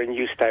 Karen.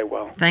 You stay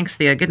well. Thanks,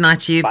 Theo. Good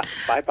night to you.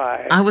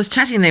 Bye-bye. I was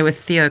chatting there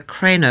with Theo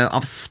Crano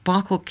of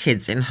Sparkle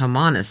Kids in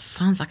Hermanus.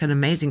 Sounds like an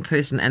amazing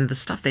person, and the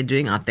stuff they're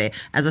doing out there.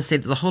 As I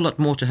said, there's a whole lot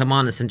more to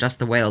Hermanus than just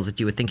the whales that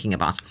you were thinking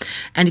about.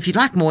 And if you'd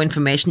like more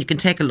information, you can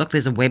take a look.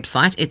 There's a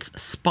website. It's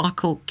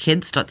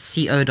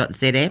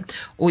sparklekids.co.za,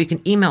 or you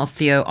can email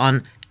Theo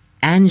on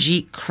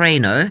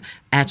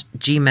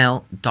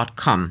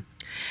angiecrano@gmail.com.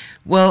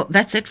 Well,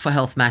 that's it for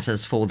Health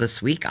Matters for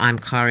this week. I'm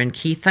Karen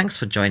Keith. Thanks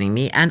for joining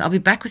me, and I'll be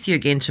back with you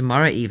again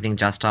tomorrow evening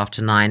just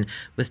after 9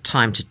 with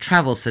Time to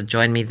Travel, so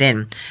join me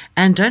then.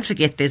 And don't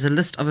forget, there's a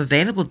list of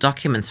available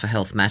documents for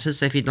Health Matters,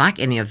 so if you'd like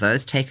any of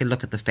those, take a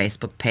look at the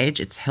Facebook page.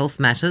 It's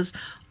Health Matters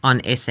on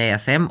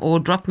SAFM,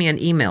 or drop me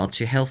an email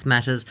to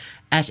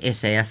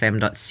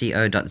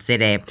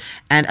healthmatters@safm.co.za.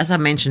 And as I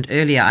mentioned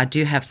earlier, I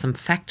do have some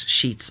fact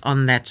sheets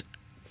on that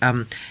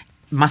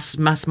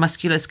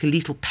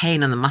musculoskeletal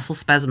pain and the muscle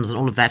spasms and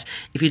all of that.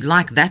 If you'd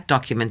like that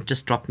document,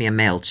 just drop me a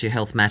mail to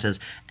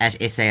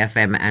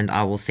healthmatters@safm and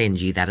I will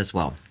send you that as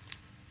well.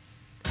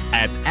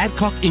 At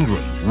Adcock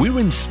Ingram, we're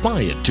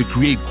inspired to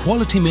create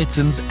quality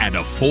medicines at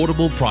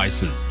affordable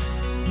prices.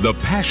 The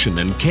passion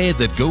and care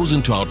that goes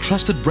into our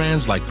trusted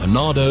brands like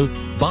Panado,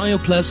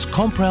 BioPlus,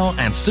 Compral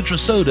and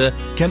Citrusoda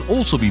can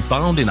also be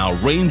found in our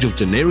range of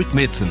generic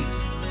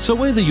medicines. So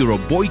whether you're a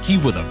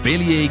boykie with a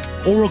bellyache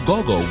or a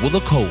gogo with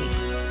a cold,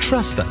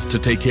 trust us to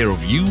take care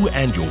of you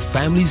and your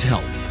family's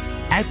health.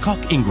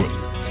 Adcock Ingram,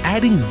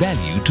 adding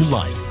value to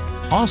life.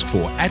 Ask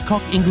for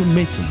Adcock Ingram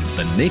medicines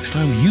the next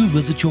time you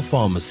visit your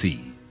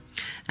pharmacy.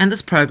 And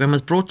this program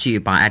was brought to you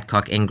by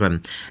Adcock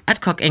Ingram.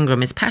 Adcock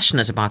Ingram is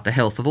passionate about the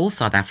health of all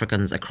South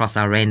Africans across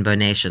our rainbow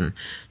nation.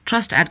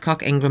 Trust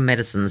Adcock Ingram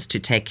medicines to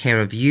take care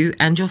of you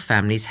and your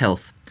family's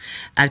health.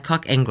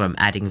 Adcock Ingram,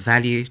 adding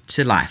value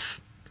to life.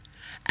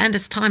 And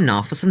it's time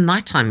now for some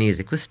nighttime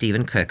music with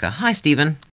Stephen Kirker. Hi, Stephen.